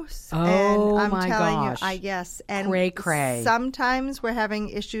now. Oh, and I'm my telling gosh. yes. And cray. Sometimes we're having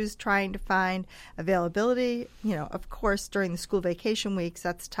issues trying to find availability. Of course, during the school vacation weeks,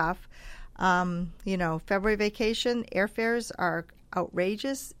 that's tough. February vacation, airfares are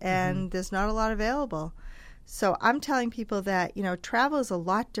outrageous, and there's not a lot available. So I'm telling people that, travel is a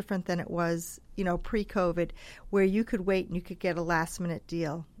lot different than it was, pre-COVID, where you could wait and you could get a last-minute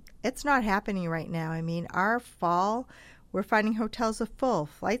deal. It's not happening right now. I mean, our fall, we're finding hotels are full,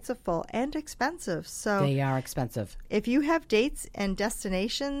 flights are full, and expensive. So they are expensive. If you have dates and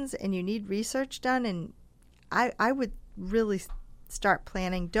destinations and you need research done, and I would really start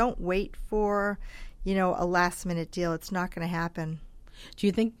planning. Don't wait for, a last-minute deal. It's not going to happen. Do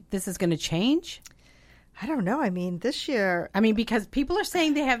you think this is going to change? I don't know. I mean, this year... because people are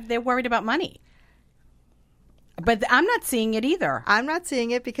saying they're worried about money. But I'm not seeing it either. I'm not seeing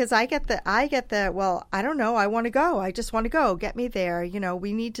it because I get the, well, I don't know. I want to go. I just want to go. Get me there.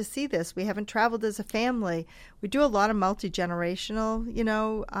 We need to see this. We haven't traveled as a family. We do a lot of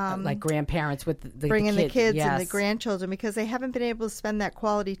multi-generational, like grandparents with the bringing the kids yes. and the grandchildren, because they haven't been able to spend that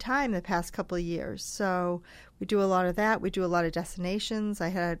quality time the past couple of years. So we do a lot of that. We do a lot of destinations. I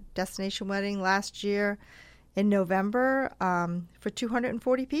had a destination wedding last year in November for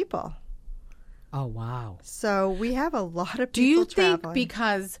 240 people. Oh, wow. So we have a lot of people traveling. Do you think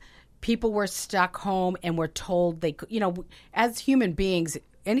because people were stuck home and were told they could, as human beings,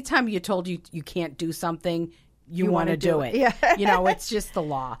 anytime you're told you can't do something, you want to do it. Yeah. It's just the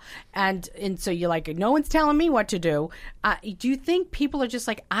law. And so you're like, no one's telling me what to do. Do you think people are just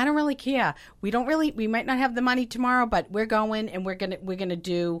like, I don't really care. We might not have the money tomorrow, but we're going and we're going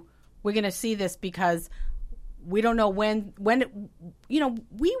to see this because we don't know when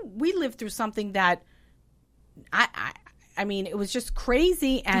we lived through something that I mean, it was just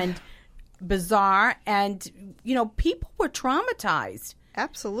crazy and bizarre, and people were traumatized.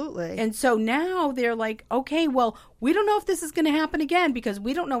 Absolutely. And so now they're like, okay, well, we don't know if this is going to happen again because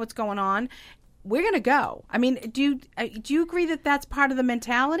we don't know what's going on. We're going to go. I mean, do you agree that that's part of the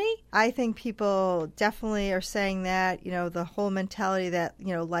mentality? I think people definitely are saying that, the whole mentality that,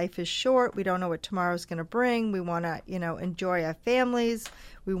 life is short. We don't know what tomorrow's going to bring. We want to, enjoy our families.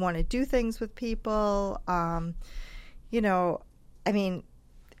 We want to do things with people. I mean,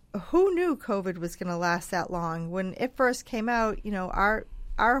 who knew COVID was going to last that long? When it first came out,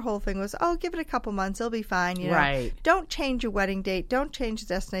 our whole thing was, give it a couple months, it'll be fine. Right. Don't change your wedding date. Don't change the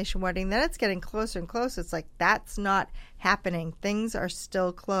destination wedding. Then it's getting closer and closer. It's like, that's not happening. Things are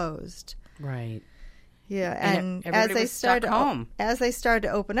still closed. Right. Yeah, and as they started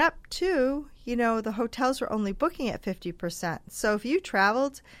to open up too, the hotels were only booking at 50%. So if you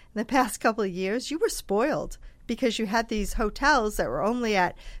traveled in the past couple of years, you were spoiled because you had these hotels that were only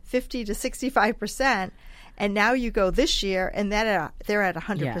at 50 to 65%, and now you go this year and then they're at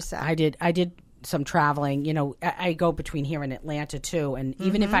 100%. Yeah, I did some traveling. You know, I go between here and Atlanta too, and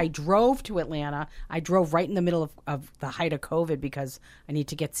even if I drove to Atlanta, I drove right in the middle of the height of COVID because I need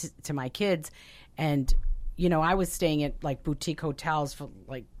to get to my kids, and you know, I was staying at like boutique hotels for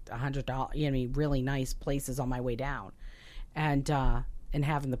like $100. You know, I mean, really nice places on my way down, and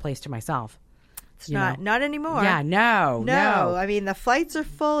having the place to myself. It's not anymore. Yeah, no. I mean, the flights are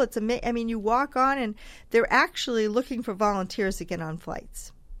full. It's I mean, you walk on, and they're actually looking for volunteers to get on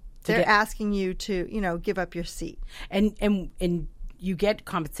flights. They're asking you to, you know, give up your seat. And you get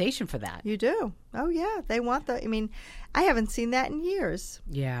compensation for that. You do. Oh, yeah. They want I mean, I haven't seen that in years.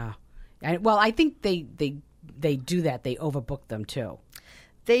 Yeah. Well, I think they do that. They overbook them, too.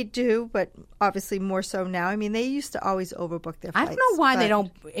 They do, but obviously more so now. I mean, they used to always overbook their flights. I don't know why they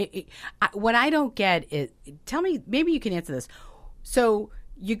don't. What I don't get is, tell me, maybe you can answer this. So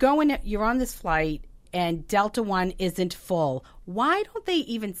you go in, you're on this flight, and Delta One isn't full. Why don't they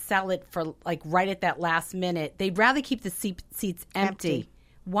even sell it for like right at that last minute? They'd rather keep the seats empty.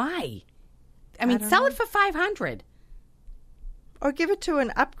 Why? I mean, sell it for $500. Or give it to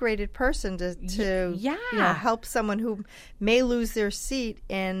an upgraded person to you know, help someone who may lose their seat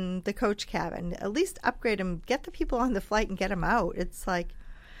in the coach cabin. At least upgrade them. Get the people on the flight and get them out. It's like,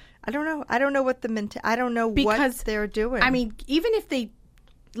 I don't know. I don't know what I don't know what they're doing. I mean, even if they,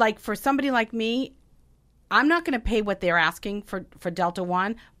 like for somebody like me, I'm not going to pay what they're asking for Delta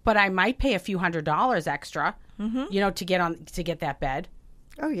One, but I might pay a few $100s extra, you know, to get that bed.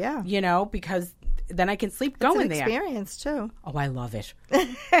 Oh yeah. You know, because then I can sleep going there. It's an experience too. Oh, I love it.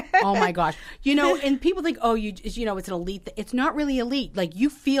 Oh my gosh. You know, and people think, oh, you know, it's an elite. It's not really elite. Like you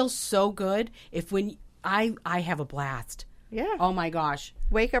feel so good when I have a blast. Yeah. Oh my gosh.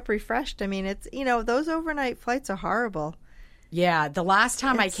 Wake up refreshed. I mean, it's, you know, those overnight flights are horrible. Yeah. The last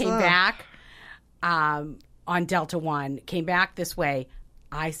time I came back on Delta One, came back this way,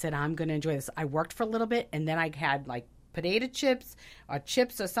 I said, I'm going to enjoy this. I worked for a little bit, and then I had like potato chips or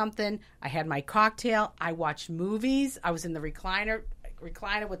something. I had my cocktail. I watched movies. I was in the recliner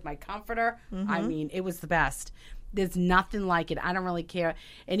with my comforter. I mean, it was the best. There's nothing like it. I don't really care.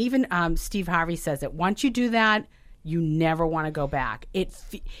 And even Steve Harvey says that once you do that, you never want to go back.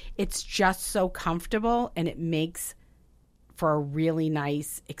 It's just so comfortable, and it makes for a really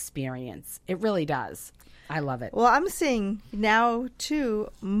nice experience. It really does. I love it. Well, I'm seeing now, too,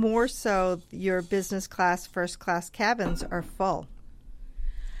 more so your business class, first class cabins are full.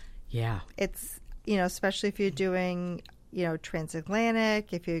 Yeah. It's, you know, especially if you're doing, you know,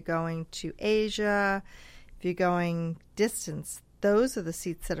 transatlantic, if you're going to Asia, if you're going distance, those are the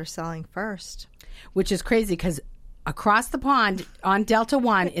seats that are selling first. Which is crazy because across the pond on Delta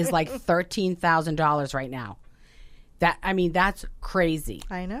One is like $13,000 right now. That's crazy.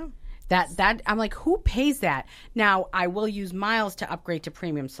 I know. That I'm like, who pays that? Now, I will use miles to upgrade to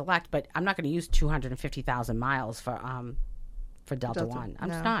Premium Select, but I'm not going to use 250,000 miles for Delta One. I'm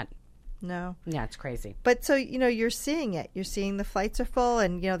just not. No. Yeah, it's crazy. But so, you know, you're seeing it. You're seeing the flights are full,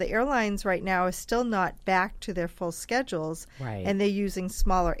 and, you know, the airlines right now are still not back to their full schedules. Right. And they're using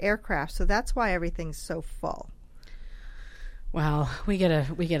smaller aircraft. So that's why everything's so full. Well, we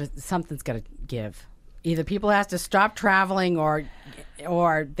gotta something's gotta give. Either people have to stop traveling or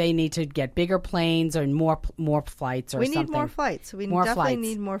they need to get bigger planes or more flights or something. We need more flights. We definitely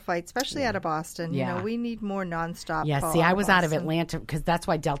need more flights, especially out of Boston. Yeah. You know, we need more nonstop. Yeah, see, I was out of Atlanta because that's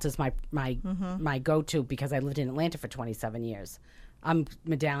why Delta's my go-to because I lived in Atlanta for 27 years. I'm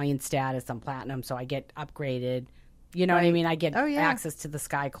medallion status, I'm platinum, so I get upgraded. You know what I mean? I get access to the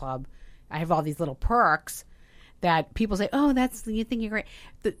Sky Club. I have all these little perks that people say, oh, you think you're great.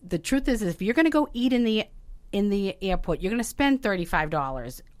 The truth is if you're going to go eat in the airport, you're going to spend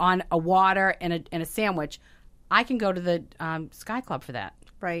 $35 on a water and a sandwich. I can go to the Sky Club for that.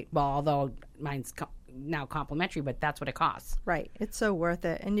 Right. Well, although mine's now complimentary, but that's what it costs. Right. It's so worth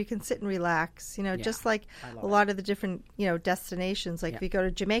it. And you can sit and relax, you know, just like a lot of the different, you know, destinations. Like if you go to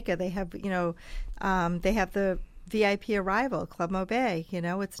Jamaica, they have, you know, they have the VIP arrival, Club Mobay. You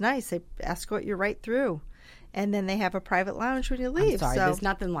know, it's nice. They escort you right through. And then they have a private lounge when you leave. I'm sorry, there's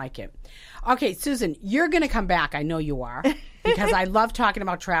nothing like it. Okay, Susan, you're going to come back. I know you are. Because I love talking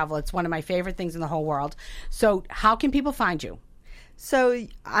about travel. It's one of my favorite things in the whole world. So how can people find you? So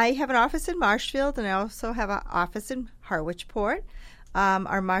I have an office in Marshfield, and I also have an office in Harwichport.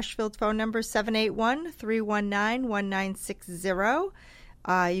 Our Marshfield phone number is 781-319-1960.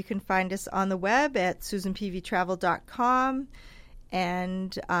 You can find us on the web at susanpvtravel.com.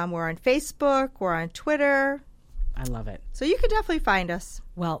 And we're on Facebook, we're on Twitter, I love it. So you can definitely find us.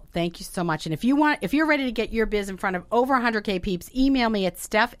 Well, thank you so much. And if you're ready to get your biz in front of over 100K peeps, email me at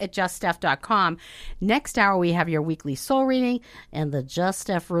steph@juststeph.com. Next hour, we have your weekly soul reading and the Just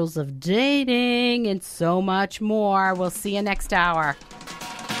Steph rules of dating and so much more. We'll see you next hour.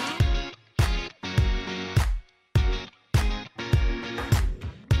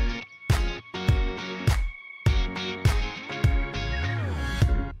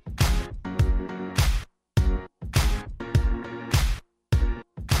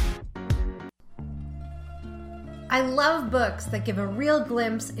 I love books that give a real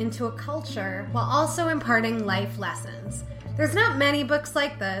glimpse into a culture while also imparting life lessons. There's not many books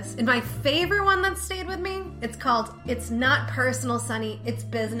like this, and my favorite one that stayed with me, it's called It's Not Personal, Sonny, It's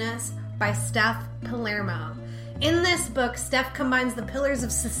Business by Steph Palermo. In this book, Steph combines the pillars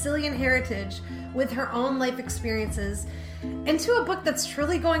of Sicilian heritage with her own life experiences into a book that's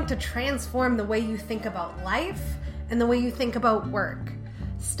truly going to transform the way you think about life and the way you think about work.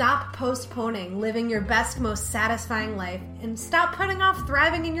 Stop postponing living your best, most satisfying life and stop putting off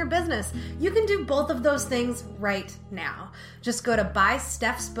thriving in your business. You can do both of those things right now. Just go to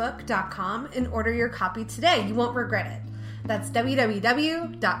buystephsbook.com and order your copy today. You won't regret it. That's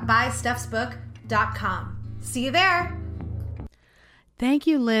www.buystephsbook.com. See you there. Thank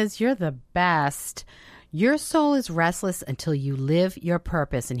you, Liz. You're the best. Your soul is restless until you live your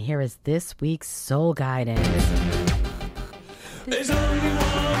purpose. And here is this week's soul guidance. There's only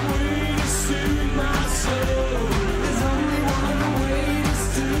one way to soothe my soul. There's only one way to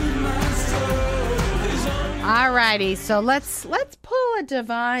soothe my soul. Alrighty, so let's pull a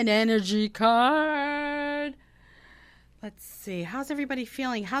divine energy card. Let's see. How's everybody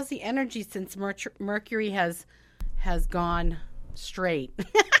feeling? How's the energy since Mercury has gone straight?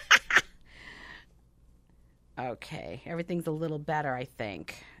 Okay, everything's a little better, I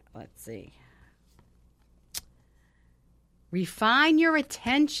think. Let's see. Refine your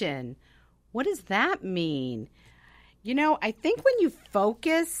attention. What does that mean? You know, I think when you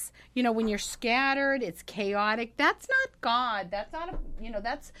focus, you know, when you're scattered, it's chaotic. That's not God. That's not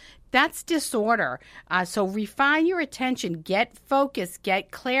that's disorder. So refine your attention, get focus,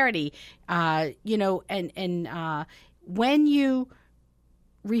 get clarity. And when you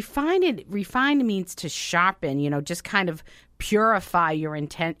refine means to sharpen. You know, just kind of purify your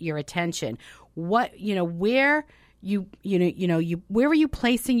attention. What where where are you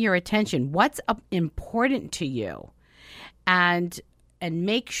placing your attention? What's important to you? And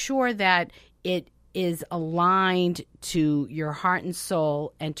make sure that it is aligned to your heart and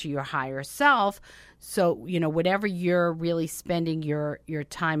soul and to your higher self. So, whatever you're really spending your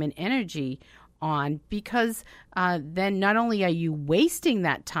time and energy on, because then not only are you wasting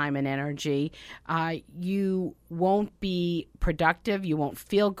that time and energy, you won't be productive, you won't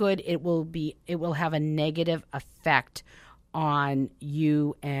feel good. It will have a negative effect on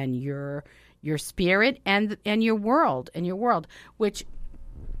you and your spirit and your world which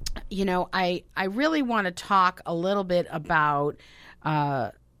I really want to talk a little bit about.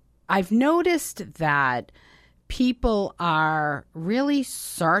 I've noticed that people are really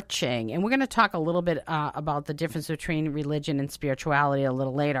searching, and we're going to talk a little bit about the difference between religion and spirituality a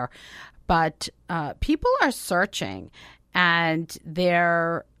little later, but people are searching, and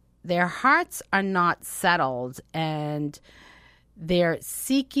their hearts are not settled, and they're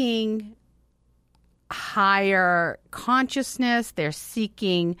seeking higher consciousness, they're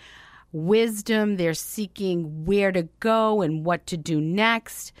seeking wisdom, they're seeking where to go and what to do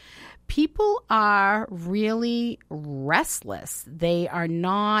next. People are really restless. They are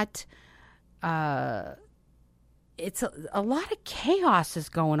not, it's a lot of chaos is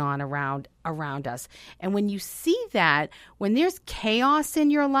going on around us. And when you see that, when there's chaos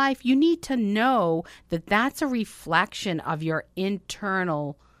in your life, you need to know that that's a reflection of your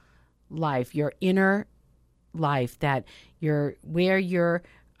internal life, your inner life, that your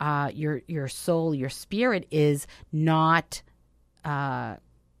soul, your spirit is not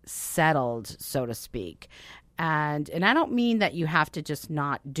settled, so to speak. And I don't mean that you have to just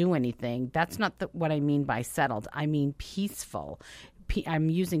not do anything. That's not what I mean by settled. I mean peaceful. I'm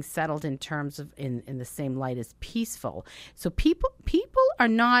using settled in terms of in the same light as peaceful. So people are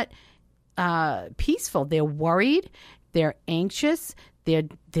not peaceful. They're worried. They're anxious.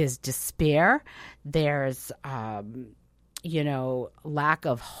 There's despair. There's lack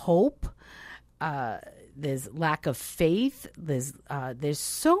of hope. There's lack of faith. There's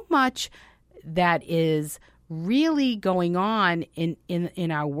so much that is really going on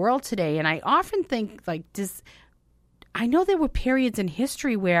in our world today. And I often think, like, I know there were periods in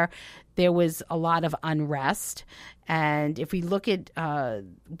history where there was a lot of unrest. And if we look at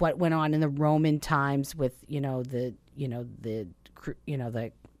what went on in the Roman times with, the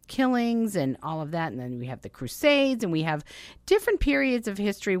killings and all of that, and then we have the Crusades, and we have different periods of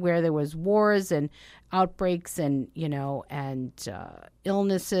history where there was wars and outbreaks and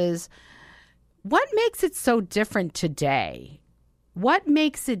illnesses. What makes it so different today? What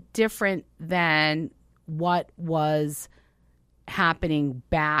makes it different than what was happening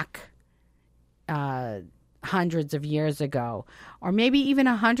back hundreds of years ago, or maybe even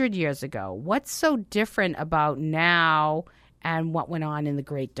 100 years ago? What's so different about now and what went on in the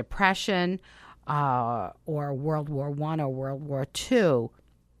Great Depression or World War I or World War II?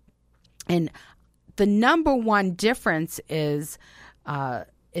 And the number one difference is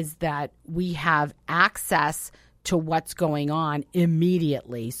that we have access to what's going on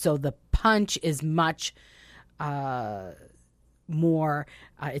immediately. So the punch is much more,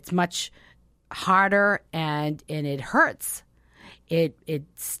 it's much harder and it hurts. It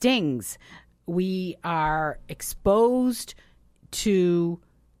stings. We are exposed to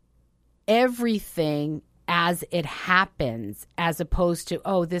everything as it happens, as opposed to,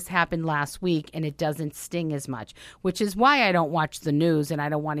 oh, this happened last week and it doesn't sting as much, which is why I don't watch the news and I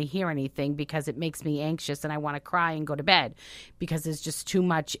don't want to hear anything, because it makes me anxious and I want to cry and go to bed because there's just too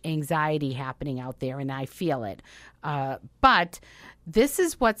much anxiety happening out there and I feel it. But this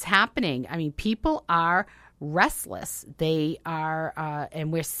is what's happening. I mean, people are restless. They are,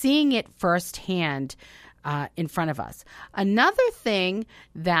 and we're seeing it firsthand in front of us. Another thing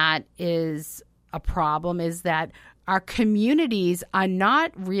that is a problem is that our communities are not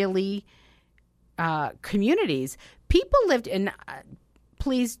really communities. People lived in,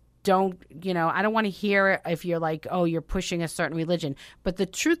 please don't, I don't want to hear if you're like, oh, you're pushing a certain religion. But the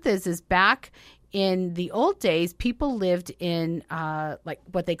truth is back in the old days, people lived in like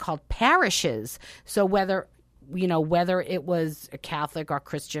what they called parishes. So whether it was a Catholic or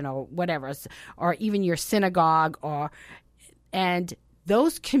Christian or whatever, or even your synagogue, and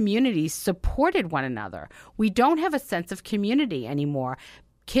those communities supported one another. We don't have a sense of community anymore.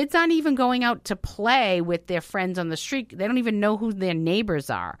 Kids aren't even going out to play with their friends on the street. They don't even know who their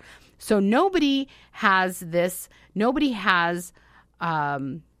neighbors are. So nobody has a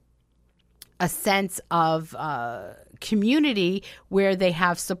sense of community where they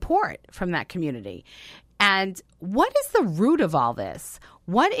have support from that community. And what is the root of all this?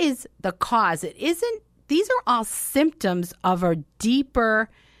 What is the cause? These are all symptoms of a deeper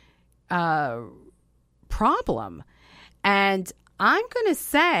problem. And I'm going to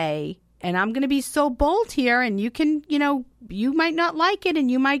say, and I'm going to be so bold here, and you can, you might not like it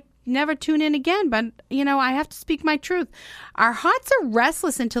and you might never tune in again, but, I have to speak my truth. Our hearts are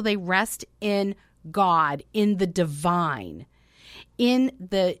restless until they rest in God, in the divine, in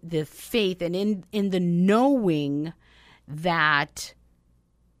the faith, and in the knowing that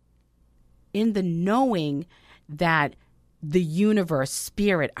the universe,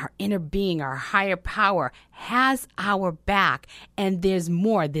 spirit, our inner being, our higher power has our back. And there's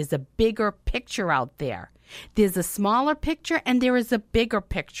more. There's a bigger picture out there. There's a smaller picture and there is a bigger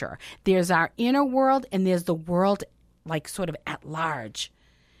picture. There's our inner world and there's the world like sort of at large.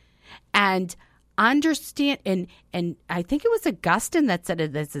 And understand, and I think it was Augustine that said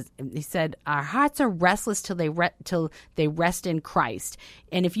it. He said, "Our hearts are restless till they rest in Christ."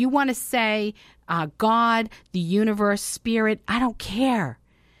 And if you want to say God, the universe, spirit, I don't care.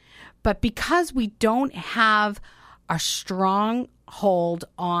 But because we don't have a strong hold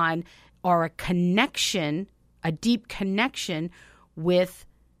on or a connection, a deep connection with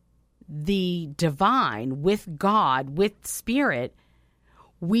the divine, with God, with spirit,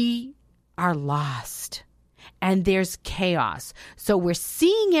 we are lost and there's chaos. So we're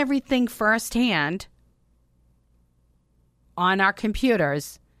seeing everything firsthand on our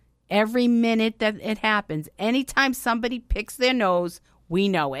computers every minute that it happens. Anytime somebody picks their nose, we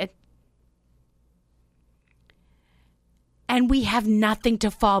know it. And we have nothing to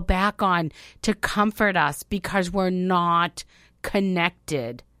fall back on to comfort us because we're not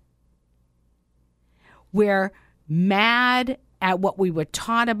connected. We're mad at what we were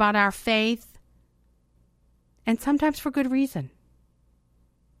taught about our faith, and sometimes for good reason.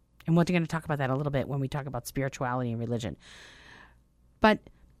 And we're going to talk about that a little bit when we talk about spirituality and religion. But,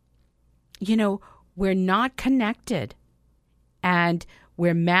 we're not connected, and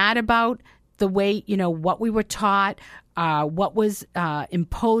we're mad about the way, what we were taught, what was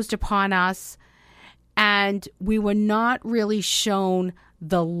imposed upon us, and we were not really shown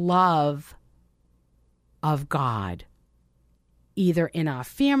the love of God, either in our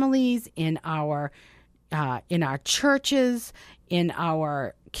families, in our churches, in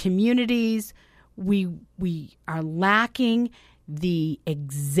our communities, we are lacking the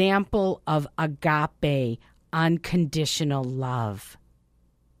example of agape, unconditional love.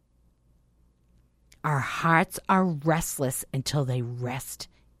 Our hearts are restless until they rest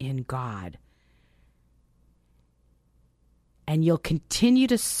in God. And you'll continue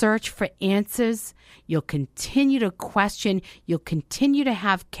to search for answers. You'll continue to question. You'll continue to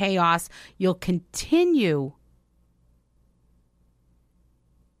have chaos. You'll continue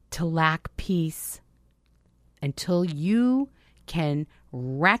to lack peace until you can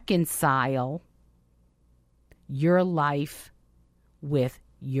reconcile your life with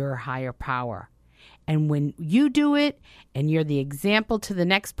your higher power. And when you do it and you're the example to the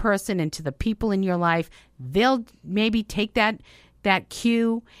next person and to the people in your life, they'll maybe take that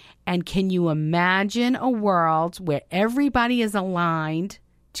cue. And can you imagine a world where everybody is aligned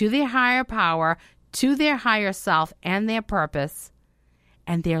to their higher power, to their higher self and their purpose,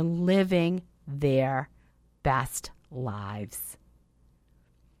 and they're living their best lives?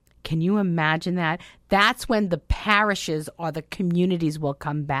 Can you imagine that? That's when the parishes or the communities will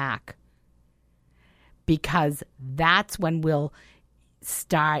come back. Because that's when we'll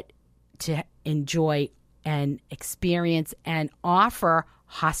start to enjoy and experience and offer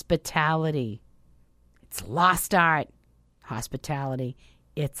hospitality. It's lost art. Hospitality.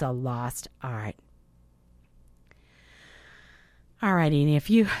 It's a lost art. All right, Eni, if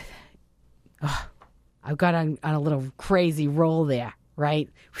you... I've got on a little crazy roll there, right?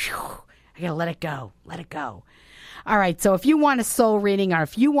 Whew, I got to let it go. Let it go. All right, so if you want a soul reading or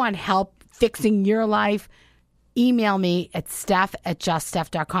if you want help fixing your life, email me at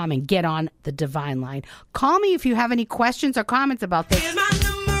steph@juststeph.com and get on the Divine Line. Call me if you have any questions or comments about this. There you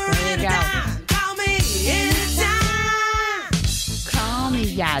go. Call me anytime. Call me,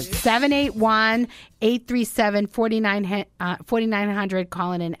 yeah, 781-837-4900.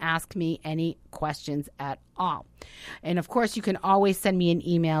 Call in and ask me any questions at all. And, of course, you can always send me an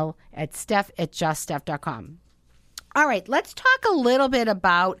email at steph@juststeph.com. All right, let's talk a little bit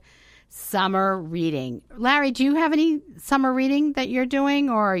about summer reading. Larry, do you have any summer reading that you're doing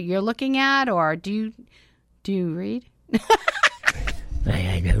or you're looking at, or do you read?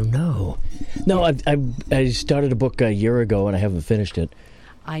 I don't know. No, I started a book a year ago and I haven't finished it.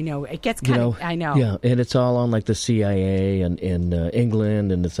 I know. It gets kind of, I know. Yeah, and it's all on like the CIA and in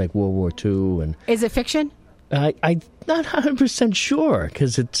England, and it's like World War II. And is it fiction? I'm not 100% sure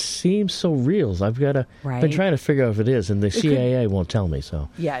because it seems so real. I've been trying to figure out if it is, and the CIA won't tell me. So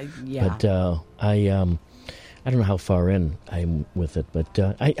yeah. But I don't know how far in I'm with it, but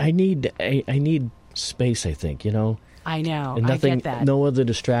I need space. I think I know. And nothing, I get that. No other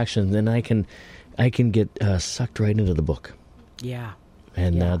distraction. Then I can get sucked right into the book. Yeah.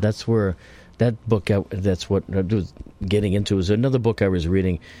 And that's where that book, that's what I was getting into, is another book I was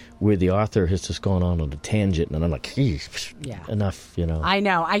reading where the author has just gone on a tangent, and I'm like, enough, I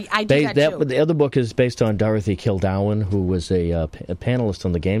know. I do that too. The other book is based on Dorothy Kildowen, who was a panelist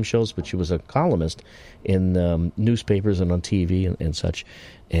on the game shows, but she was a columnist in newspapers and on TV and such.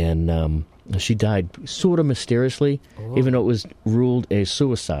 And she died sort of mysteriously, even though it was ruled a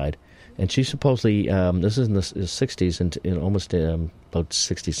suicide. And she supposedly, this is in the 60s, and in almost about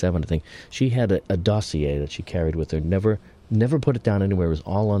 67, I think, she had a dossier that she carried with her, never put it down anywhere. It was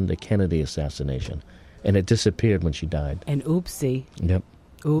all on the Kennedy assassination. And it disappeared when she died. And oopsie. Yep.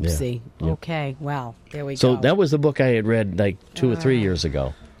 Oopsie. Yeah. Yep. Okay, well, there we go. So that was the book I had read like 2 or 3 years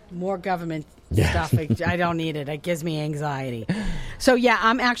ago. More government stuff. I don't need it. It gives me anxiety. So yeah,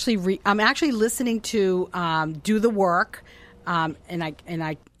 I'm actually listening to Do the Work.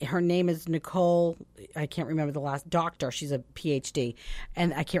 Her name is Nicole. I can't remember the last doctor. She's a PhD,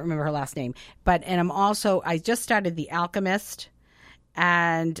 and I can't remember her last name. And I just started The Alchemist,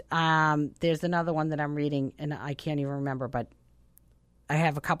 and there's another one that I'm reading, and I can't even remember, but I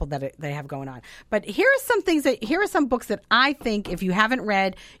have a couple that they have going on. But here are some books that I think if you haven't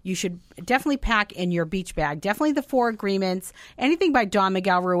read, you should definitely pack in your beach bag. Definitely The Four Agreements, anything by Don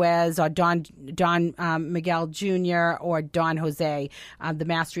Miguel Ruiz or Don Miguel Jr. or Don Jose, The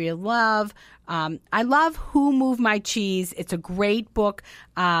Mastery of Love. I love Who Moved My Cheese. It's a great book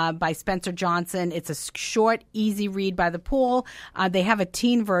by Spencer Johnson. It's a short, easy read by the pool. They have a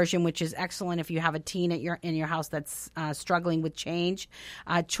teen version, which is excellent if you have a teen in your house that's struggling with change.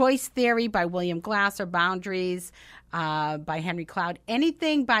 Choice Theory by William Glasser. Boundaries by Henry Cloud.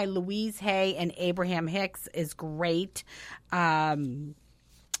 Anything by Louise Hay and Abraham Hicks is great.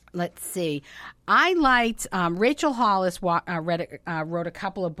 Let's see. I liked Rachel Hollis wrote a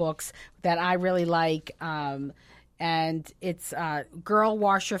couple of books that I really like, and it's Girl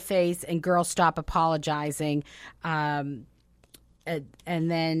Wash Your Face and Girl Stop Apologizing.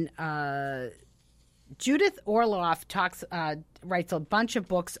 and then Judith Orloff writes a bunch of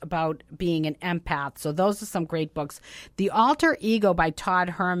books about being an empath. So those are some great books. The Alter Ego by Todd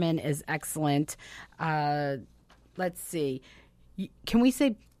Herman is excellent. Let's see. Can we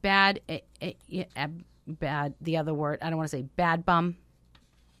say bad? Bad. The other word. I don't want to say bad bum.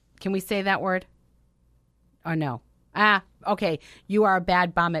 Can we say that word? Or no? Okay. You are a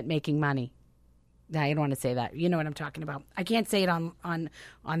bad bum at making money. No, I don't want to say that. You know what I'm talking about. I can't say it on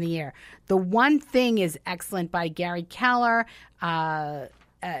the air. The One Thing is excellent by Gary Keller.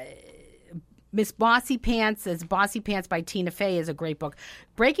 Miss Bossy Pants by Tina Fey is a great book.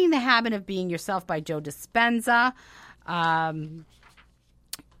 Breaking the Habit of Being Yourself by Joe Dispenza.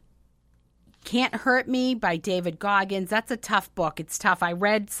 Can't Hurt Me by David Goggins. That's a tough book. It's tough. I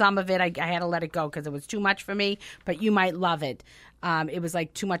read some of it. I had to let it go because it was too much for me, but you might love it. It was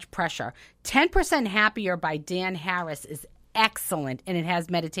like too much pressure. 10% Happier by Dan Harris is excellent, and it has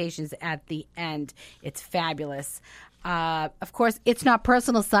meditations at the end. It's fabulous. Of course, It's Not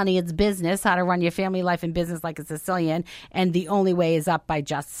Personal, Sonny, It's Business, How to Run Your Family Life and Business Like a Sicilian, and The Only Way Is Up by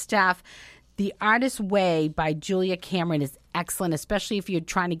Just Steph. The Artist's Way by Julia Cameron is excellent, especially if you're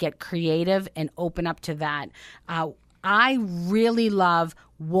trying to get creative and open up to that. I really love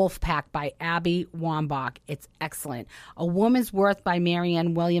Wolfpack by Abby Wambach. It's excellent. A Woman's Worth by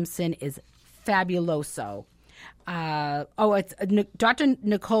Marianne Williamson is fabuloso. It's Dr.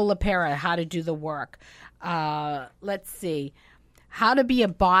 Nicole LaPera, How to Do the Work. Let's see. How to Be a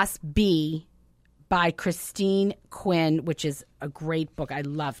Boss Bee by Christine Quinn, which is a great book. I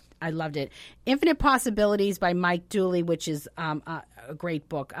loved it. Infinite Possibilities by Mike Dooley, which is a great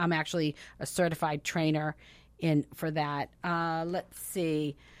book. I'm actually a certified trainer for that. Let's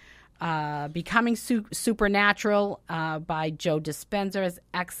see. Becoming Supernatural by Joe Dispenza is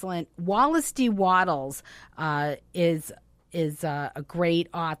excellent. Wallace D. Wattles is a great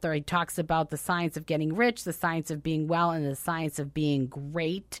author. He talks about the science of getting rich, the science of being well, and the science of being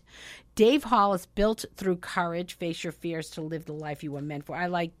great. Dave Hollis, Built Through Courage, Face Your Fears to Live the Life You Were Meant For. I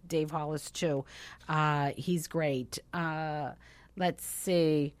like Dave Hollis, too. He's great. Let's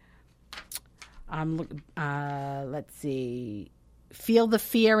see. Let's see. Feel the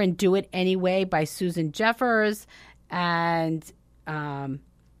Fear and Do It Anyway by Susan Jeffers. And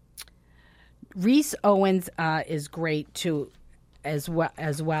Reese Owens is great, too, as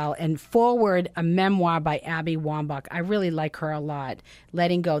well. And Forward, a memoir by Abby Wambach. I really like her a lot.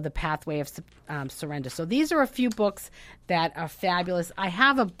 Letting Go, The Pathway of Surrender. So these are a few books that are fabulous. I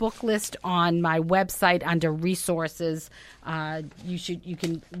have a book list on my website under resources. You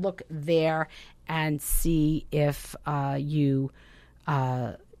can look there and see if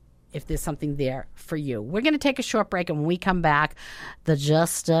if there's something there for you. We're going to take a short break, and when we come back, the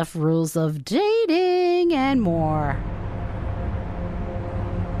Just Stuff rules of dating and more.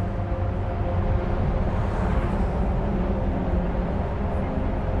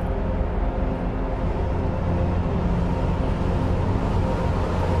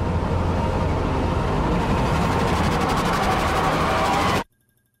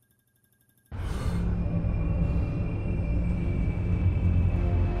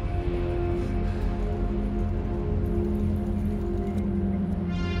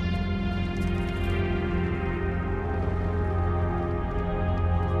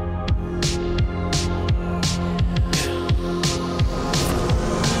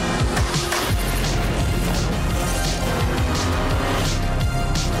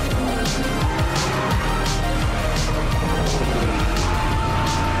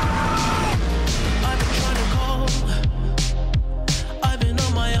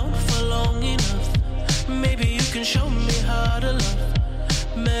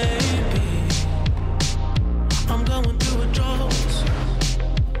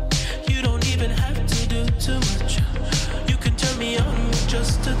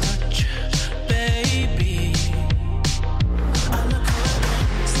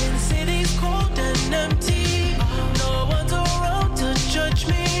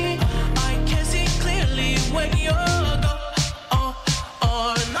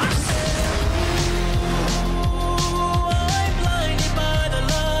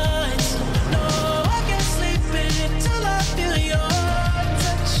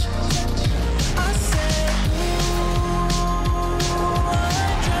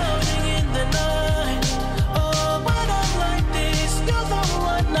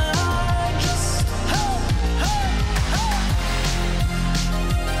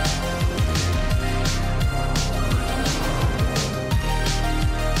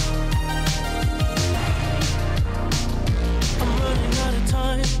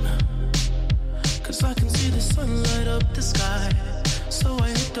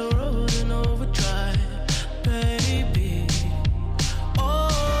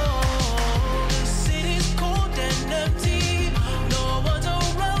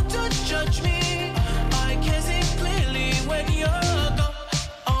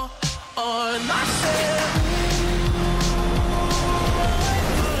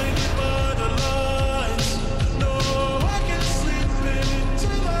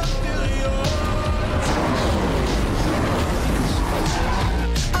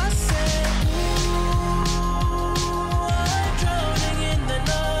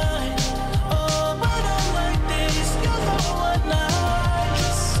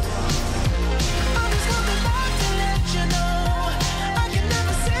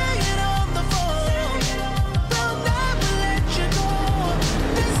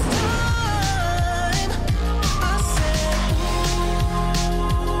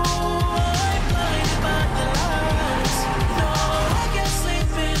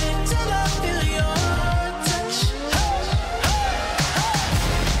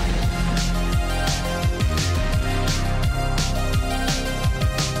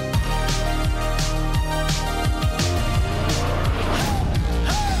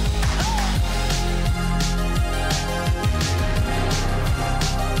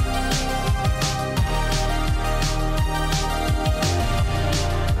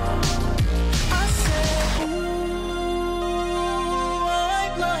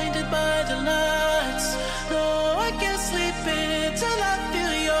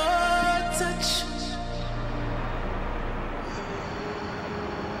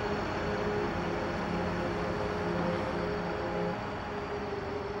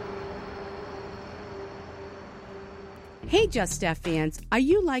 Hey, Just Steph fans, are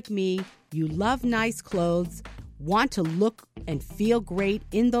you like me? You love nice clothes, want to look and feel great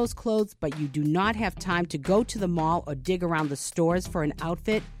in those clothes, but you do not have time to go to the mall or dig around the stores for an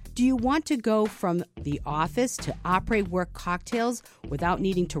outfit? Do you want to go from the office to après work cocktails without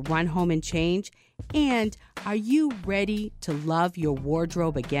needing to run home and change? And are you ready to love your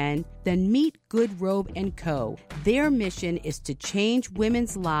wardrobe again? Then meet Good Robe & Co. Their mission is to change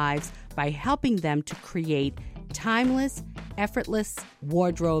women's lives by helping them to create timeless, effortless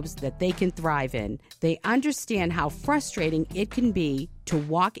wardrobes that they can thrive in. They understand how frustrating it can be to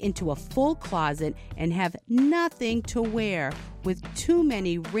walk into a full closet and have nothing to wear with too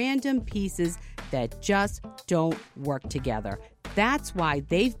many random pieces that just don't work together. That's why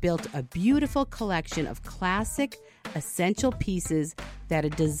they've built a beautiful collection of classic, essential pieces that are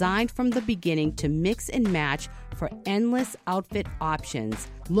designed from the beginning to mix and match for endless outfit options.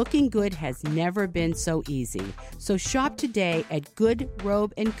 Looking good has never been so easy. So shop today at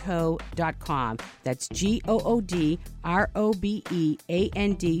goodrobeandco.com. That's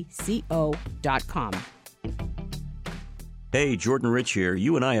GOODROBEANDCO.com. Hey, Jordan Rich here.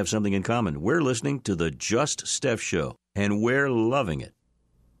 You and I have something in common. We're listening to the Just Steph Show, and we're loving it.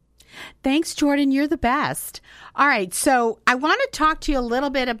 Thanks, Jordan. You're the best. All right, so I want to talk to you a little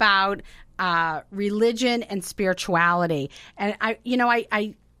bit about religion and spirituality. And I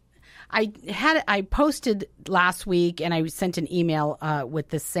posted last week, and I sent an email with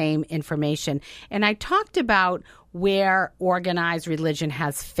the same information, and I talked about where organized religion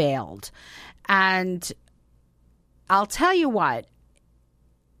has failed. And I'll tell you what,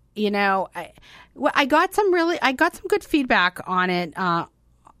 I got some good feedback on it,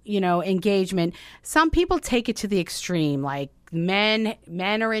 engagement. Some people take it to the extreme, like men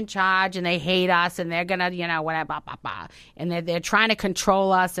are in charge and they hate us and they're gonna, whatever, blah, blah, blah, and they're trying to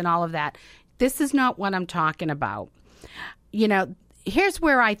control us and all of that. This is not what I'm talking about. Here's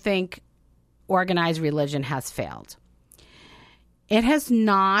where I think organized religion has failed. It has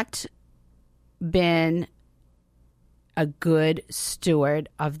not been a good steward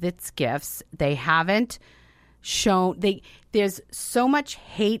of its gifts. They haven't shown there's so much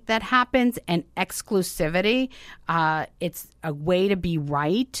hate that happens and exclusivity. It's a way to be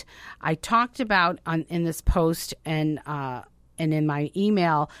right. I talked about in this post and in my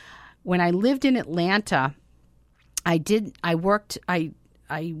email, when I lived in Atlanta, I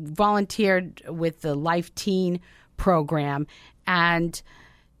volunteered with the Life Teen program, and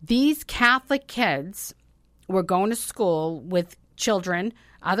these Catholic kids were going to school with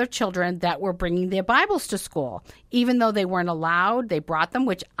other children that were bringing their Bibles to school. Even though they weren't allowed, they brought them,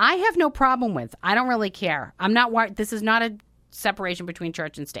 which I have no problem with. I don't really care. I'm not worried. This is not a separation between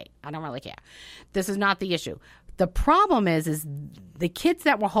church and state. I don't really care. This is not the issue. The problem is the kids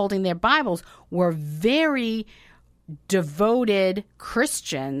that were holding their Bibles were very devoted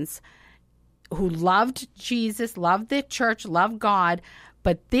Christians who loved Jesus, loved their church, loved God,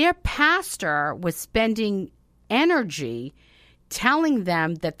 but their pastor was spending energy telling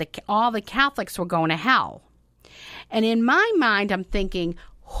them that all the Catholics were going to hell. And in my mind, I'm thinking,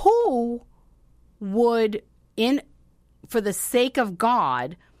 who would, for the sake of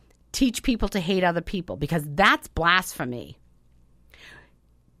God, teach people to hate other people? Because that's blasphemy.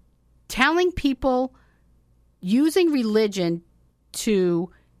 Telling people, using religion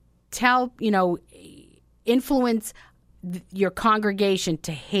to influence your congregation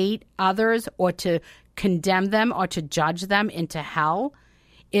to hate others or to condemn them or to judge them into hell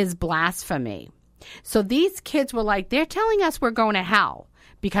is blasphemy. So these kids were like, they're telling us we're going to hell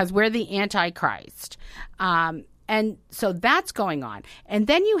because we're the Antichrist. And so that's going on. And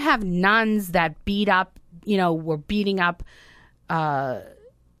then you have nuns that were beating up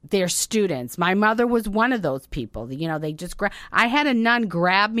their students. My mother was one of those people. They just I had a nun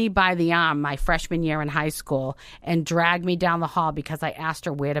grab me by the arm my freshman year in high school and drag me down the hall because I asked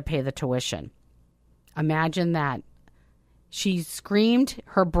her where to pay the tuition. Imagine that. She screamed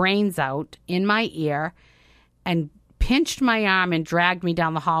her brains out in my ear and pinched my arm and dragged me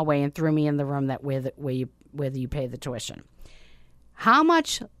down the hallway and threw me in the room where you pay the tuition.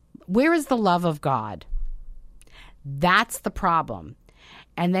 Where is the love of God? That's the problem.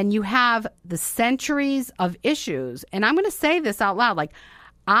 And then you have the centuries of issues. And I'm going to say this out loud.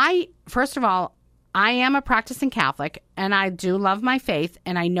 First of all, I am a practicing Catholic, and I do love my faith,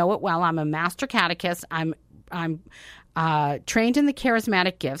 and I know it well. I'm a master catechist. I'm trained in the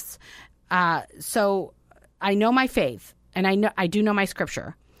charismatic gifts. So I know my faith, and I do know my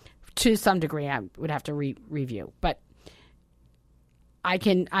scripture to some degree. I would have to review, but I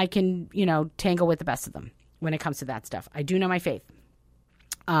can tangle with the best of them when it comes to that stuff. I do know my faith.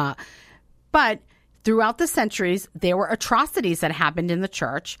 But throughout the centuries, there were atrocities that happened in the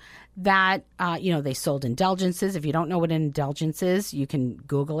church that, they sold indulgences. If you don't know what an indulgence is, you can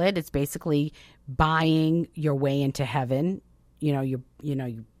Google it. It's basically buying your way into heaven. You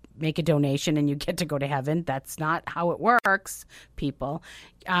make a donation and you get to go to heaven. That's not how it works, people.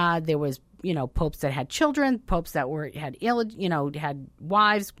 There was, popes that had children, popes that had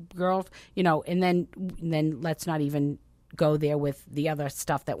wives, girls, and then let's not even go there with the other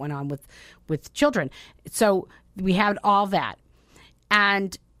stuff that went on with children. So we had all that.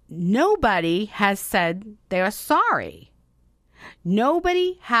 And nobody has said they're sorry.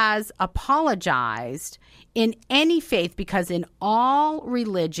 Nobody has apologized in any faith, because in all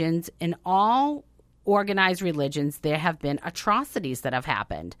religions, in all organized religions, there have been atrocities that have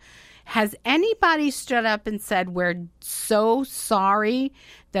happened. Has anybody stood up and said, we're so sorry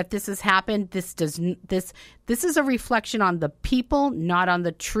that this has happened? This is a reflection on the people, not on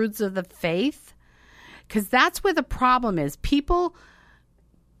the truths of the faith? Because that's where the problem is. People,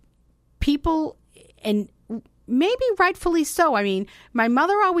 and maybe rightfully so. I mean, my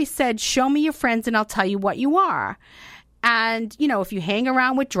mother always said, show me your friends and I'll tell you what you are. And, if you hang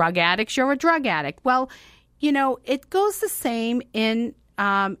around with drug addicts, you're a drug addict. Well, it goes the same in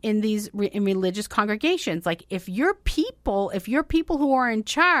religious congregations. Like if your people who are in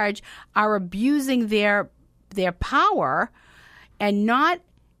charge are abusing their power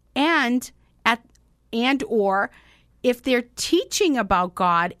or if they're teaching about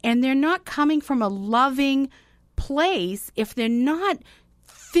God and they're not coming from a loving place, if they're not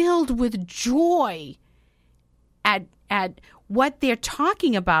filled with joy at what they're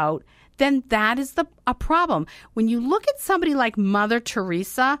talking about, then that is a problem. When you look at somebody like Mother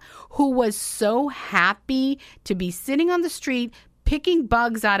Teresa, who was so happy to be sitting on the street picking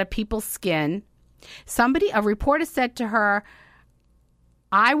bugs out of people's skin, a reporter said to her,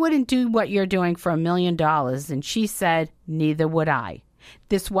 I wouldn't do what you're doing for $1 million. And she said, neither would I.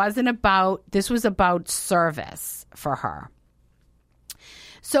 This was about service for her.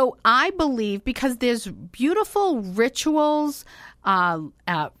 So I believe, because there's beautiful rituals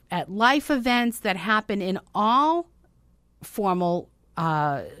at life events that happen in all formal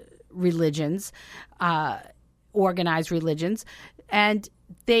religions, organized religions, and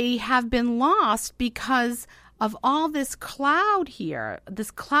they have been lost because of all this cloud here,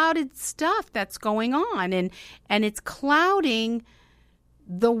 this clouded stuff that's going on, and it's clouding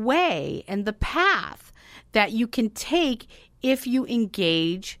the way and the path that you can take if you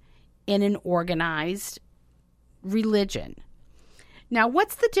engage in an organized religion. Now,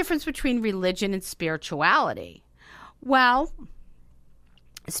 what's the difference between religion and spirituality? Well,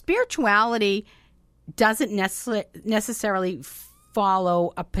 spirituality doesn't necessarily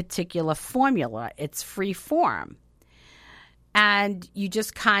follow a particular formula. It's free form. And you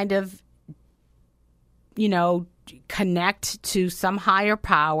just kind of, connect to some higher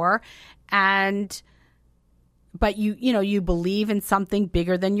power, but you believe in something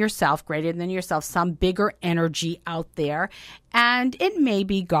bigger than yourself, greater than yourself, some bigger energy out there. And it may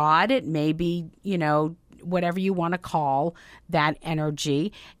be God, it may be, whatever you want to call that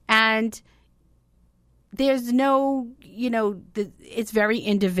energy. And there's no, it's very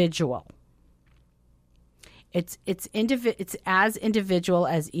individual. It's as individual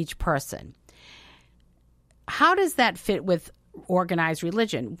as each person. How does that fit with organized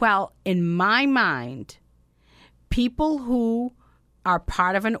religion? Well, in my mind, people who are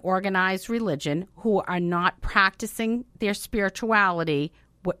part of an organized religion who are not practicing their spirituality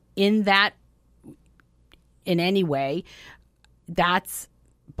in any way, that's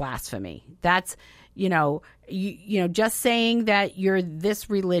blasphemy. That's, just saying that you're this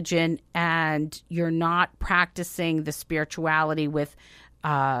religion and you're not practicing the spirituality with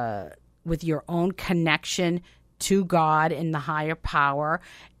your own connection to God and the higher power,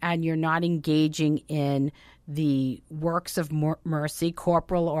 and you're not engaging in the works of mercy,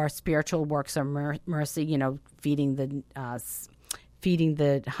 corporal or spiritual works of mercy, feeding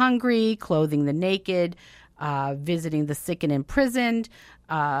the hungry, clothing the naked, visiting the sick and imprisoned,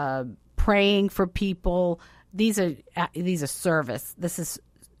 praying for people. These are service. This is,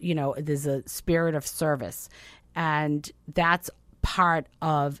 there's a spirit of service, and that's part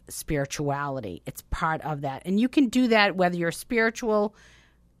of spirituality. It's part of that, and you can do that whether you're spiritual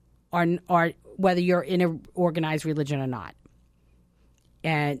or whether you're in an organized religion or not.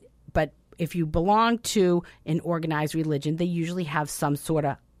 But if you belong to an organized religion, they usually have some sort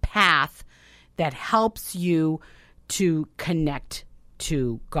of path that helps you to connect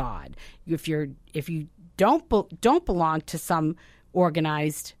to God. If you don't belong to some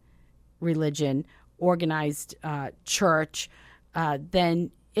organized religion, organized church,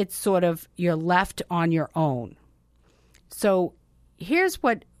 then it's sort of you're left on your own. So here's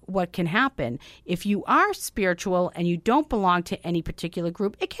what can happen. If you are spiritual and you don't belong to any particular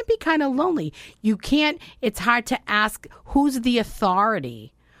group, it can be kind of lonely. It's hard to ask who's the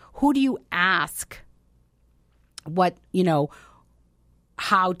authority. Who do you ask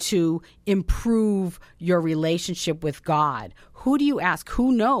how to improve your relationship with God? Who do you ask?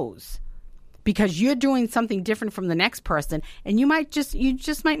 Who knows? Because you're doing something different from the next person, and you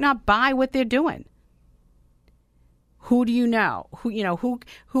just might not buy what they're doing. Who do you know?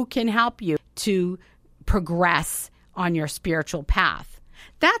 Who can help you to progress on your spiritual path?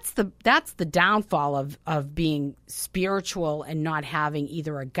 That's the downfall of being spiritual and not having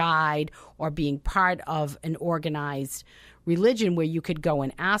either a guide or being part of an organized religion where you could go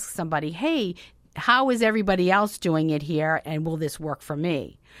and ask somebody, hey, how is everybody else doing it here, and will this work for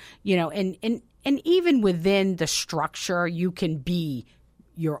me? And even within the structure, you can be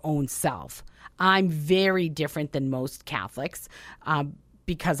your own self. I'm very different than most Catholics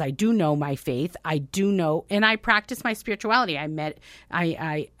because I do know my faith. I do know, and I practice my spirituality. I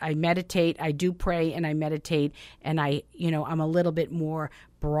meditate. I do pray, and I meditate, and I'm a little bit more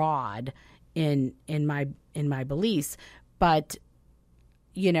broad in my beliefs, but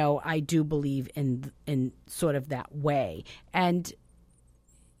I do believe in sort of that way. And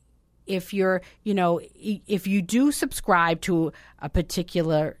if if you do subscribe to a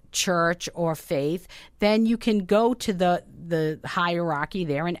particular church or faith, then you can go to the hierarchy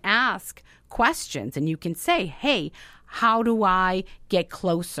there and ask questions, and you can say, hey, how do I get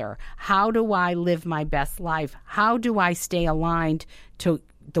closer? How do I live my best life? How do I stay aligned to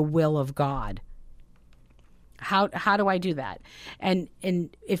the will of God? How do I do that? And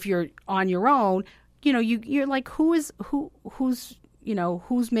if you're on your own, you're like, who's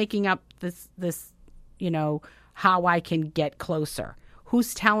making up this how I can get closer?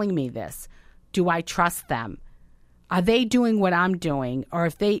 Who's telling me this? Do I trust them? Are they doing what I'm doing? Or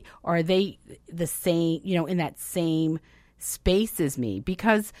are they the same, in that same space as me?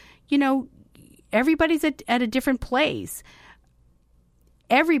 Because, everybody's at a different place.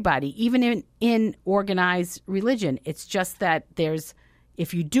 Everybody, even in organized religion, it's just that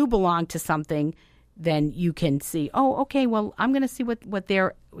if you do belong to something, then you can see, oh, okay, well, I'm going to see what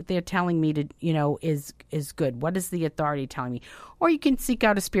they're telling me to, is good. What is the authority telling me? Or you can seek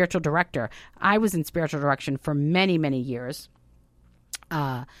out a spiritual director. I was in spiritual direction for many, many years.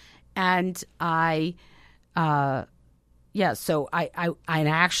 And so I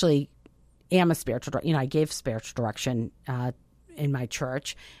actually am a spiritual director. I gave spiritual direction in my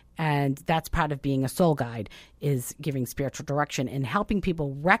church, and that's part of being a soul guide, is giving spiritual direction and helping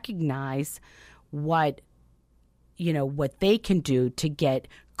people recognize what they can do to get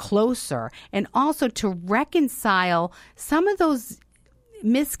closer, and also to reconcile some of those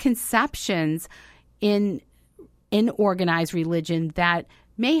misconceptions in organized religion that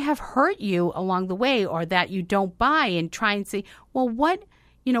may have hurt you along the way, or that you don't buy, and try and say, well, what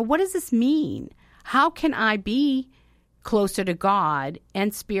does this mean? How can I be closer to God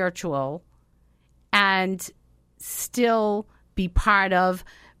and spiritual and still be part of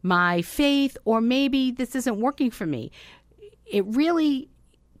my faith? Or maybe this isn't working for me. It really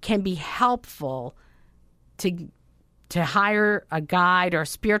can be helpful to hire a guide or a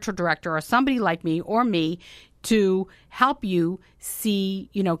spiritual director or somebody like me or me to help you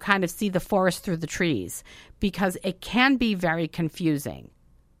see, kind of see the forest through the trees, because it can be very confusing.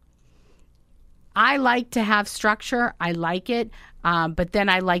 I like to have structure. I like it. But then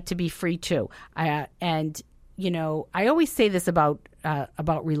I like to be free too. I always say this about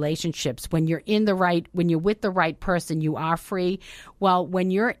relationships. When you're with the right person, you are free. Well,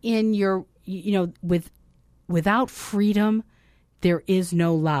 when you're in your, without freedom, there is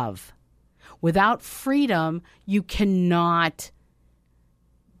no love. Without freedom, you cannot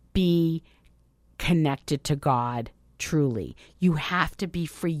be connected to God truly. You have to be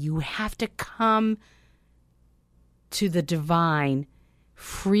free. You have to come to the divine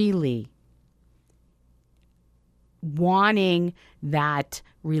freely, wanting that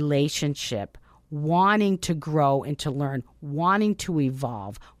relationship, wanting to grow and to learn, wanting to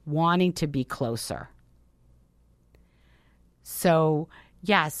evolve, wanting to be closer. So,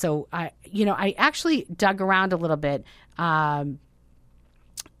 yeah, I actually dug around a little bit, and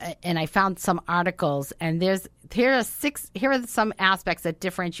I found some articles, and here are some aspects that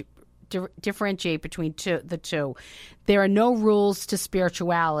differentiate between the two. There are no rules to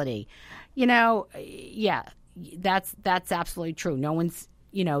spirituality. That's absolutely true. No one's,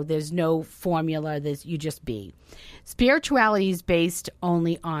 there's no formula. You just be. Spirituality is based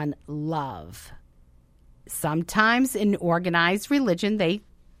only on love. Sometimes in organized religion, they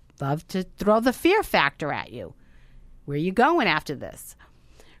love to throw the fear factor at you. Where are you going after this?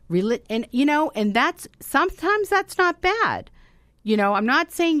 And, and sometimes that's not bad. I'm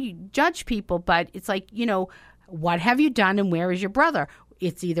not saying you judge people, but it's like, what have you done and where is your brother?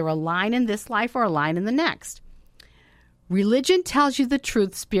 It's either a line in this life or a line in the next. Religion tells you the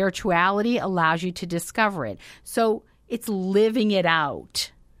truth. Spirituality allows you to discover it. So it's living it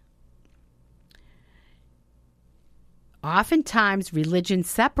out. Oftentimes, religion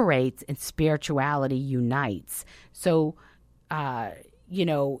separates and spirituality unites. So,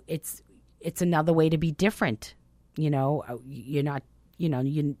 it's another way to be different. You're not,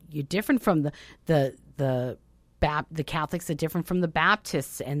 you're different from the Catholics are different from the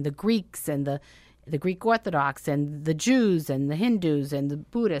Baptists and the Greeks and the Greek Orthodox and the Jews and the Hindus and the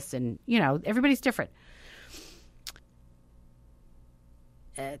Buddhists and, everybody's different.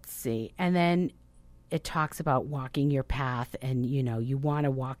 Let's see. And then it talks about walking your path and, you want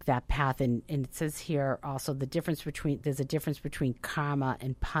to walk that path. And it says here also there's a difference between karma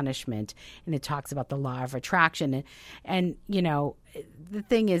and punishment. And it talks about the law of attraction. And the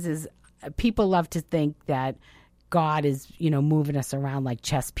thing is people love to think that God is, moving us around like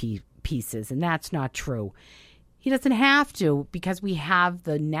chess pieces. And that's not true. He doesn't have to, because we have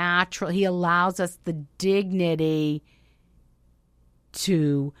the natural, he allows us the dignity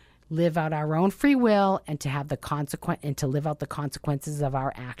to live out our own free will and to have and to live out the consequences of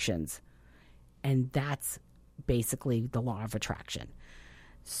our actions. And that's basically the law of attraction.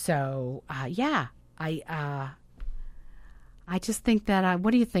 So, I just think that,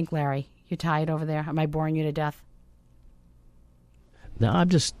 what do you think, Larry? You tired over there? Am I boring you to death? No, I'm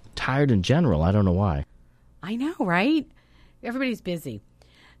just tired in general. I don't know why. I know, right? Everybody's busy.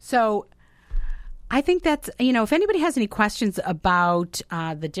 So I think that's, if anybody has any questions about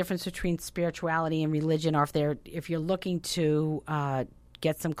the difference between spirituality and religion, or if you're looking to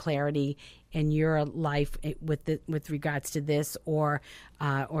get some clarity in your life with regards to this, or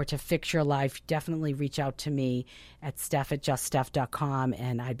to fix your life, definitely reach out to me at steph@juststeph.com,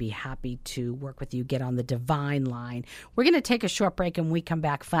 and I'd be happy to work with you. Get on the divine line. We're going to take a short break, and when we come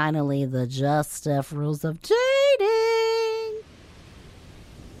back, finally, the Just Steph rules of dating.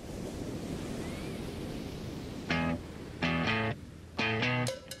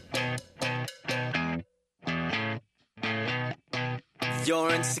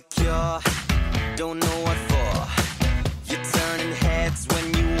 You're insecure, don't know what for. You're turning heads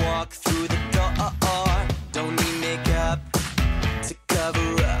when you walk through the door. Don't need makeup to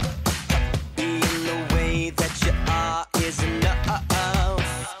cover up. Being the way that you are is enough.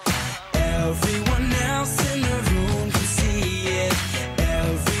 Everyone else in the room can see it.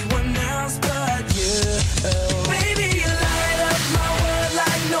 Everyone else but you. Baby, you light up my world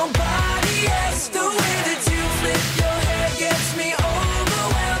like nobody else. The way that you flip your hair gets me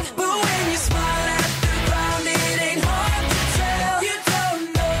overwhelmed. But when you smile at the ground, it ain't hard to tell. You don't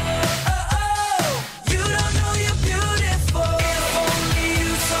know, you don't know you're beautiful. If only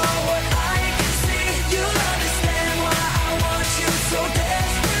you saw what I can see, you'll understand why I want you so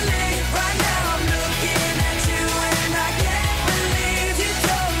desperately. Right now I'm looking at you and I can't believe you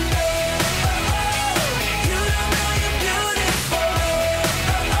don't know, you don't know you're beautiful.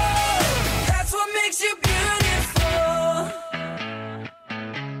 That's what makes you beautiful.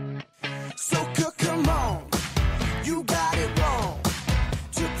 So come on, you got it wrong.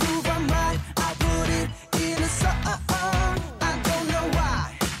 To prove I'm right, I put it in a song. I don't know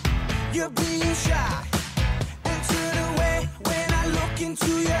why you're being shy and turn away when I look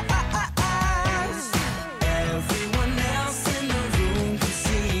into your eyes. Everyone else in the room can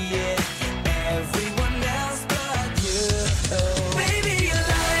see it. Everyone else but you. Baby, you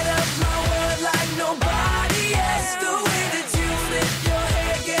light up my world like nobody else. The way that you flip your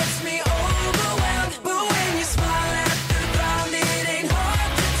hair gets me overwhelmed. But when you smile at the ground, it ain't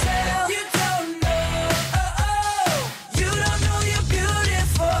hard to tell. You don't know, you don't know you're beautiful.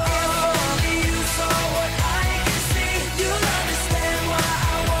 If only you saw what I can see, you'll understand why I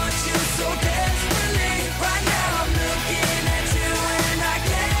want you so desperately. Right now I'm looking at you and I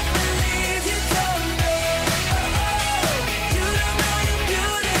can't believe you don't know, you don't know you're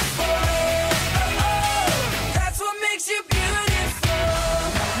beautiful. That's what makes you beautiful.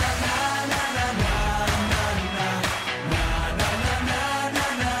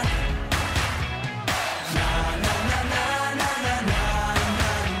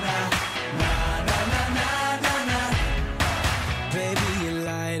 Baby, you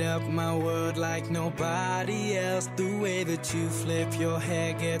light up my world like nobody else. The way that you flip your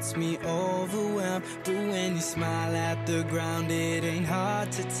hair gets me overwhelmed. But when you smile at the ground, it ain't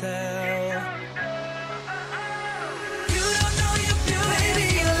hard to tell. You don't know you're beautiful. Baby,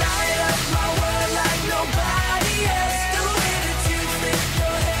 you light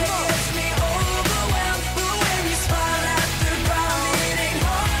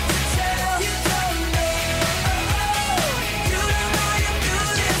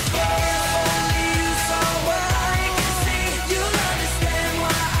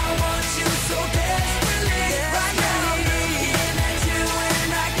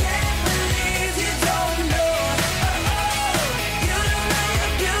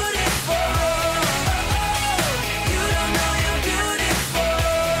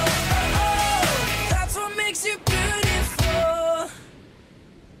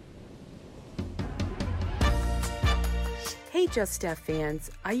Just Steph fans,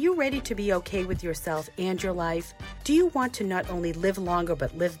 are you ready to be okay with yourself and your life? Do you want to not only live longer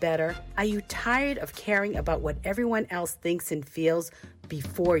but live better? Are you tired of caring about what everyone else thinks and feels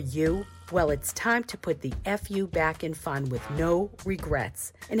before you? Well, it's time to put the FU back in fun with no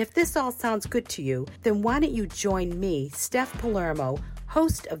regrets. And if this all sounds good to you, then why don't you join me, Steph Palermo,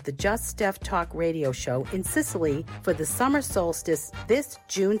 host of the Just Steph Talk radio show in Sicily for the summer solstice this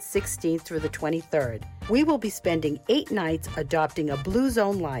June 16th through the 23rd. We will be spending 8 nights adopting a Blue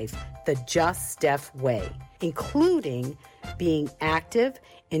Zone life, the Just Steph way, including being active,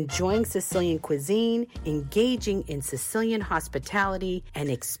 enjoying Sicilian cuisine, engaging in Sicilian hospitality, and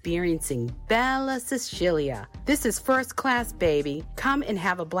experiencing Bella Sicilia. This is first class, baby. Come and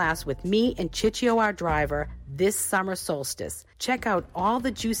have a blast with me and Ciccio, our driver, this summer solstice. Check out all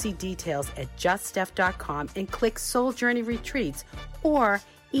the juicy details at juststeph.com and click Soul Journey Retreats, or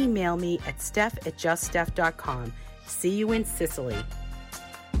email me at steph@juststeph.com. See you in Sicily.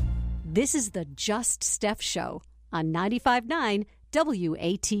 This is the Just Steph Show on 95.9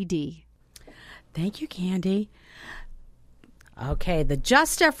 WATD. Thank you, Candy. Okay, the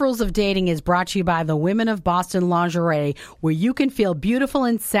Just Steph Rules of Dating is brought to you by the Women of Boston Lingerie, where you can feel beautiful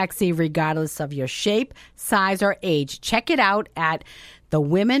and sexy regardless of your shape, size, or age. Check it out at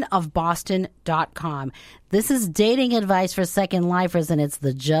thewomenofboston.com. This is dating advice for second lifers, and it's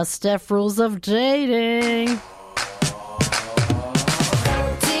the Just Steph Rules of Dating. Dear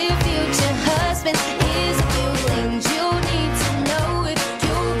future husband, here's a few things you need to know if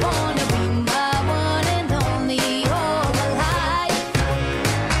you wanna be my one and only all my life.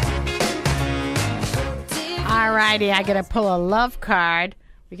 All righty, I got to pull a love card.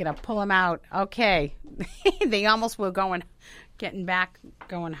 We got to pull them out. Okay. They almost were getting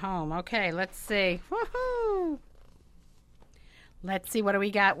home. Okay, let's see. Woohoo! Let's see, what do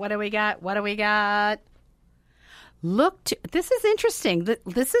we got? This is interesting.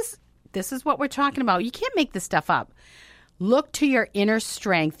 This is what we're talking about. You can't make this stuff up. Look to your inner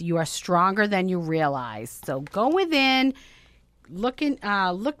strength. You are stronger than you realize. So go within, look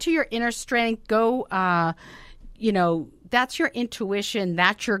to your inner strength. Go, that's your intuition.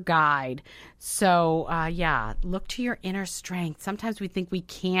 That's your guide. So, look to your inner strength. Sometimes we think we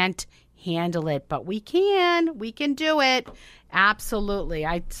can't handle it, but we can. We can do it. Absolutely.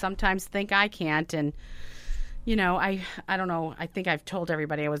 I sometimes think I can't. And, I don't know. I think I've told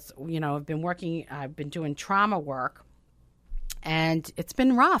everybody I've been doing trauma work, and it's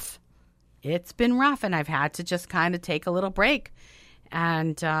been rough. And I've had to just kind of take a little break.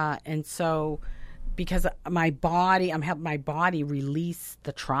 And so, because I'm helping my body release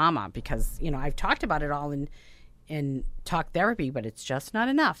the trauma, because, I've talked about it all in talk therapy, but it's just not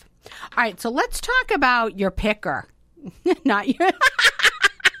enough. All right, so let's talk about your picker. Not your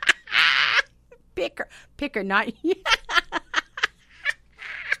picker, not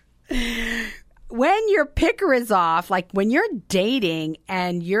when your picker is off, like when you're dating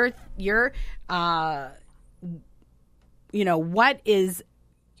and you're what is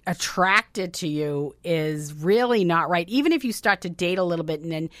attracted to you is really not right. Even if you start to date a little bit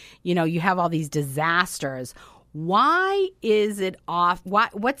and then, you have all these disasters. Why is it off?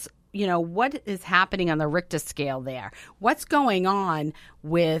 What is happening on the Richter scale there? What's going on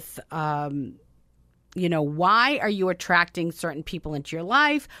with, why are you attracting certain people into your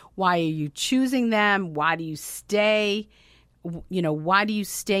life? Why are you choosing them? Why do you stay? Why do you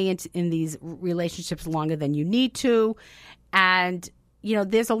stay in these relationships longer than you need to? And,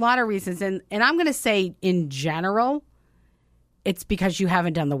 there's a lot of reasons. And I'm going to say in general, it's because you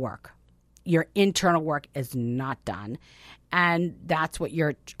haven't done the work. Your internal work is not done. And that's what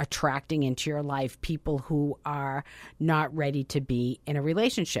you're attracting into your life, people who are not ready to be in a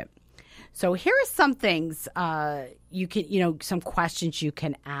relationship. So here are some things you can, some questions you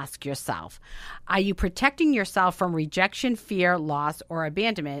can ask yourself. Are you protecting yourself from rejection, fear, loss, or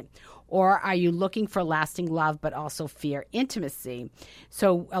abandonment? Or are you looking for lasting love but also fear intimacy?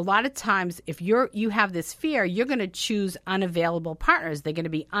 So a lot of times if you have this fear, you're going to choose unavailable partners. They're going to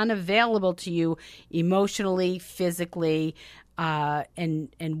be unavailable to you emotionally, physically,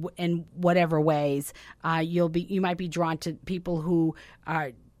 in whatever ways. You might be drawn to people who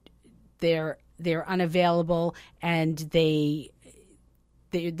are they're unavailable and they're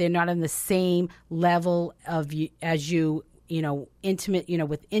not on the same level of you as you. Intimate,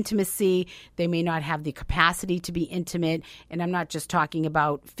 with intimacy, they may not have the capacity to be intimate. And I'm not just talking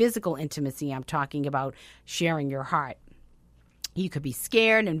about physical intimacy. I'm talking about sharing your heart. You could be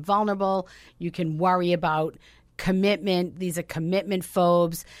scared and vulnerable. You can worry about commitment. These are commitment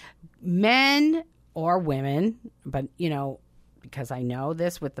phobes. Men or women, but, because I know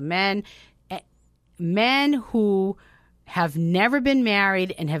this with the men who have never been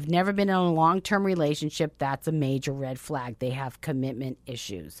married and have never been in a long-term relationship, that's a major red flag. They have commitment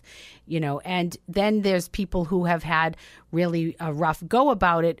issues, and then there's people who have had really a rough go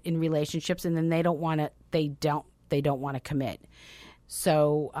about it in relationships, and then they don't want to commit.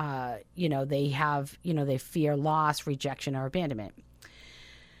 So, they have, they fear loss, rejection, or abandonment.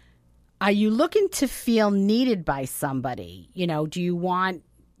 Are you looking to feel needed by somebody? Do you want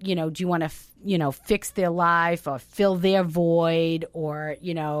to, fix their life or fill their void, or,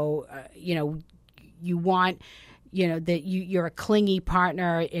 you want, that you're a clingy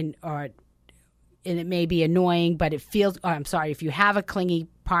partner and it may be annoying, but it feels, if you have a clingy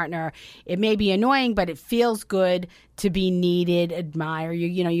partner, it may be annoying, but it feels good to be needed, admired.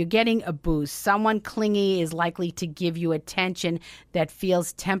 You're getting a boost. Someone clingy is likely to give you attention that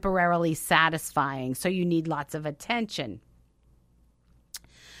feels temporarily satisfying. So you need lots of attention.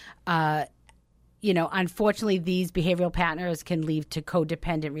 Unfortunately, these behavioral patterns can lead to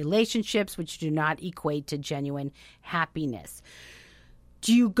codependent relationships, which do not equate to genuine happiness.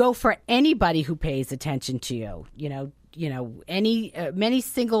 Do you go for anybody who pays attention to you? Many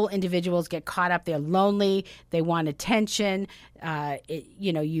single individuals get caught up. They're lonely. They want attention.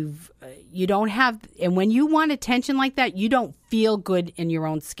 You don't have, and when you want attention like that, you don't feel good in your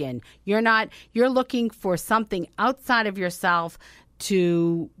own skin. You're looking for something outside of yourself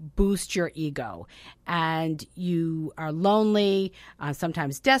to boost your ego, and you are lonely,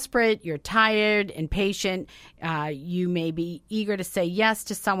 sometimes desperate, you're tired, impatient. You may be eager to say yes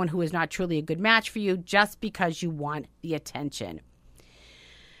to someone who is not truly a good match for you just because you want the attention.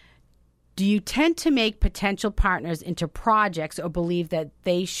 Do you tend to make potential partners into projects or believe that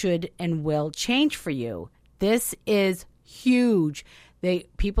they should and will change for you? This is huge.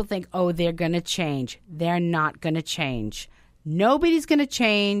 People think, they're going to change. They're not going to change. Nobody's going to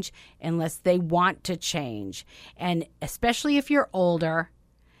change unless they want to change. And especially if you're older,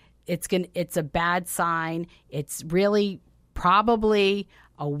 it's a bad sign. It's really probably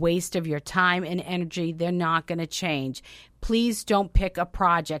a waste of your time and energy. They're not going to change. Please don't pick a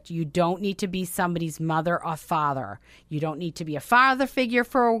project. You don't need to be somebody's mother or father. You don't need to be a father figure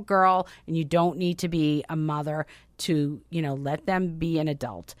for a girl, and you don't need to be a mother to, let them be an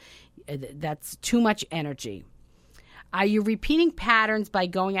adult. That's too much energy. Are you repeating patterns by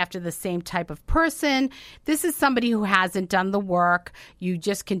going after the same type of person? This is somebody who hasn't done the work. You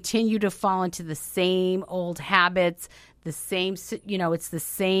just continue to fall into the same old habits, the same, it's the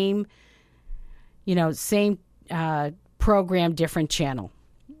same, same program, different channel.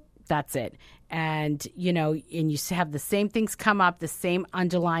 That's it. And, and you have the same things come up, the same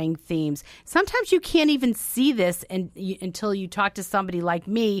underlying themes. Sometimes you can't even see this until you talk to somebody like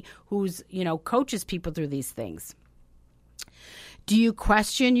me who's, coaches people through these things. Do you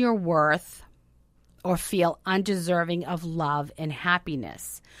question your worth or feel undeserving of love and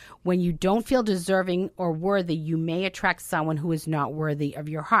happiness? When you don't feel deserving or worthy, you may attract someone who is not worthy of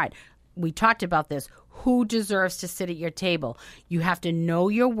your heart. We talked about this. Who deserves to sit at your table? You have to know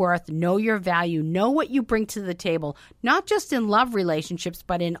your worth, know your value, know what you bring to the table, not just in love relationships,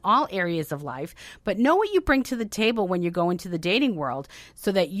 but in all areas of life. But know what you bring to the table when you go into the dating world,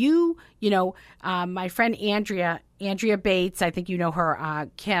 so that my friend Andrea Bates, I think you know her,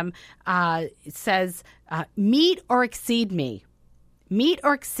 Kim, says, meet or exceed me. Meet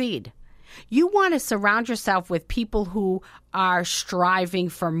or exceed. You want to surround yourself with people who are striving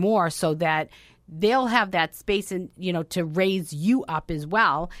for more, so that they'll have that space and, to raise you up as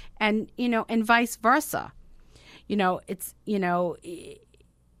well. And, and vice versa. You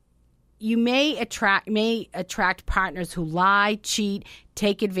may attract partners who lie, cheat,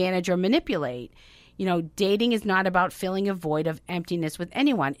 take advantage, or manipulate. Dating is not about filling a void of emptiness with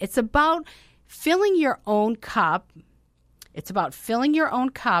anyone. It's about filling your own cup. It's about filling your own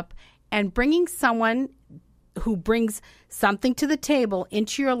cup and bringing someone who brings something to the table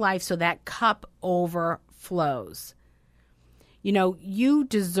into your life so that cup overflows. You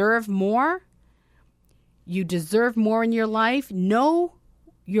deserve more. You deserve more in your life. Know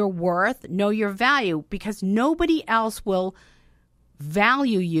your worth, know your value, because nobody else will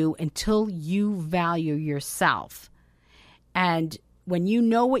value you until you value yourself. And when you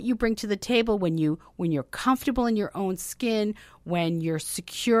know what you bring to the table, when you're comfortable in your own skin, when you're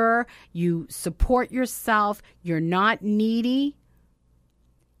secure, you support yourself, you're not needy,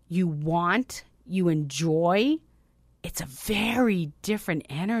 you enjoy, it's a very different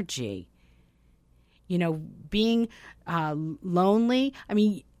energy. Being lonely. I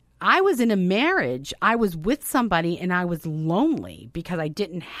mean, I was in a marriage. I was with somebody and I was lonely because I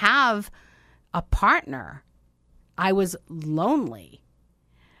didn't have a partner. I was lonely.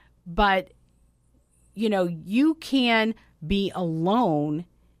 But, you can be alone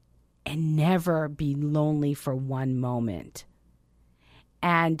and never be lonely for one moment.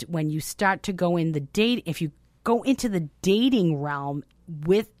 And when you start to go in if you go into the dating realm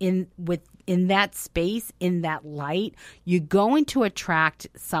within that space, in that light, you're going to attract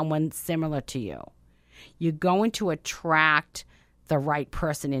someone similar to you. You're going to attract the right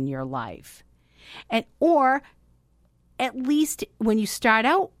person in your life. Or at least when you start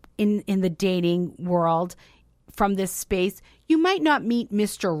out in the dating world from this space, you might not meet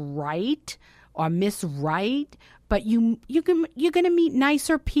Mr. Right or Miss Right, but you're going to meet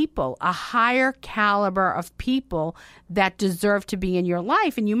nicer people, a higher caliber of people that deserve to be in your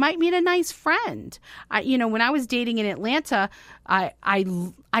life, and you might meet a nice friend. When I was dating in Atlanta, I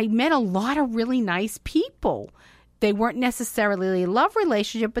met a lot of really nice people. They weren't necessarily a love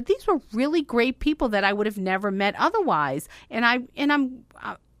relationship, but these were really great people that I would have never met otherwise. And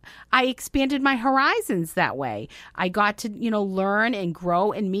I expanded my horizons that way. I got to, learn and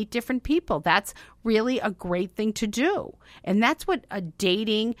grow and meet different people. That's really a great thing to do. And that's what a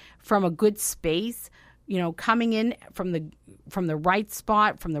dating from a good space, coming in from the right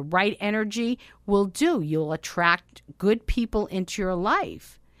spot, from the right energy will do. You'll attract good people into your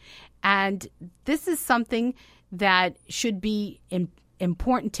life. And this is something that should be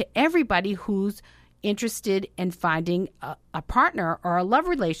important to everybody who's interested in finding a partner or a love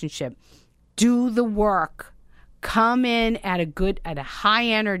relationship. Do the work. Come in at a high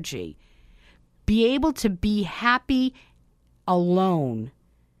energy. Be able to be happy alone.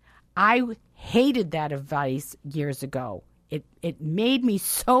 I hated that advice years ago. It made me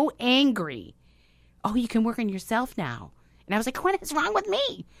so angry. Oh, you can work on yourself now. And I was like, what is wrong with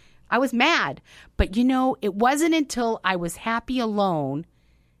me? I was mad. But it wasn't until I was happy alone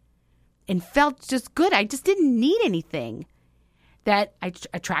and felt just good. I just didn't need anything, that I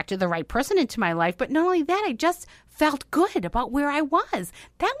attracted the right person into my life. But not only that, I just felt good about where I was.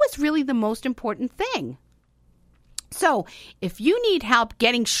 That was really the most important thing. So if you need help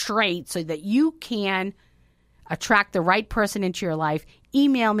getting straight so that you can attract the right person into your life,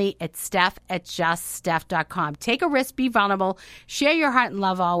 email me at steph@juststeph.com. Take a risk, be vulnerable, share your heart and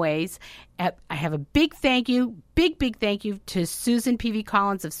love always. I have a big thank you to Susan P.V.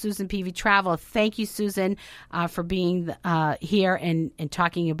 Collins of Susan P.V. Travel. Thank you, Susan, for being here and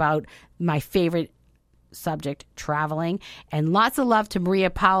talking about my favorite subject, traveling. And lots of love to Maria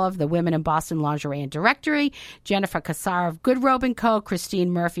Powell of the Women in Boston Lingerie and Directory, Jennifer Cassar of Good Robe & Co., Christine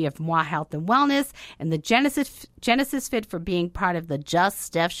Murphy of Moi Health and Wellness, and the Genesis Fit for being part of the Just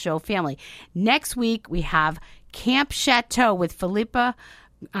Steph Show family. Next week, we have Camp Chateau with Philippa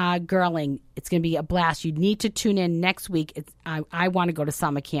Gerling. It's going to be a blast. You need to tune in next week. I want to go to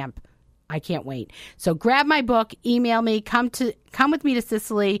summer camp. I can't wait. So grab my book, email me, come with me to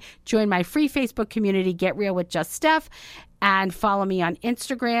Sicily, join my free Facebook community, Get Real with Just Steph, and follow me on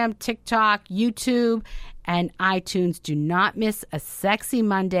Instagram, TikTok, YouTube, and iTunes. Do not miss a sexy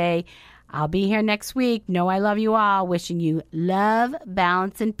Monday. I'll be here next week. Know I love you all. Wishing you love,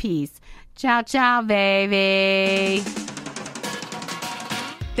 balance, and peace. Ciao, ciao, baby.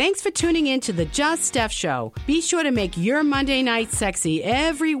 Thanks for tuning in to the Just Steph Show. Be sure to make your Monday night sexy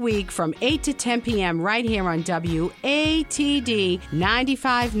every week from 8 to 10 p.m. right here on WATD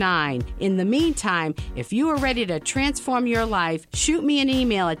 95.9. In the meantime, if you are ready to transform your life, shoot me an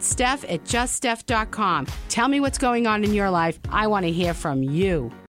email at steph@juststeph.com. Tell me what's going on in your life. I want to hear from you.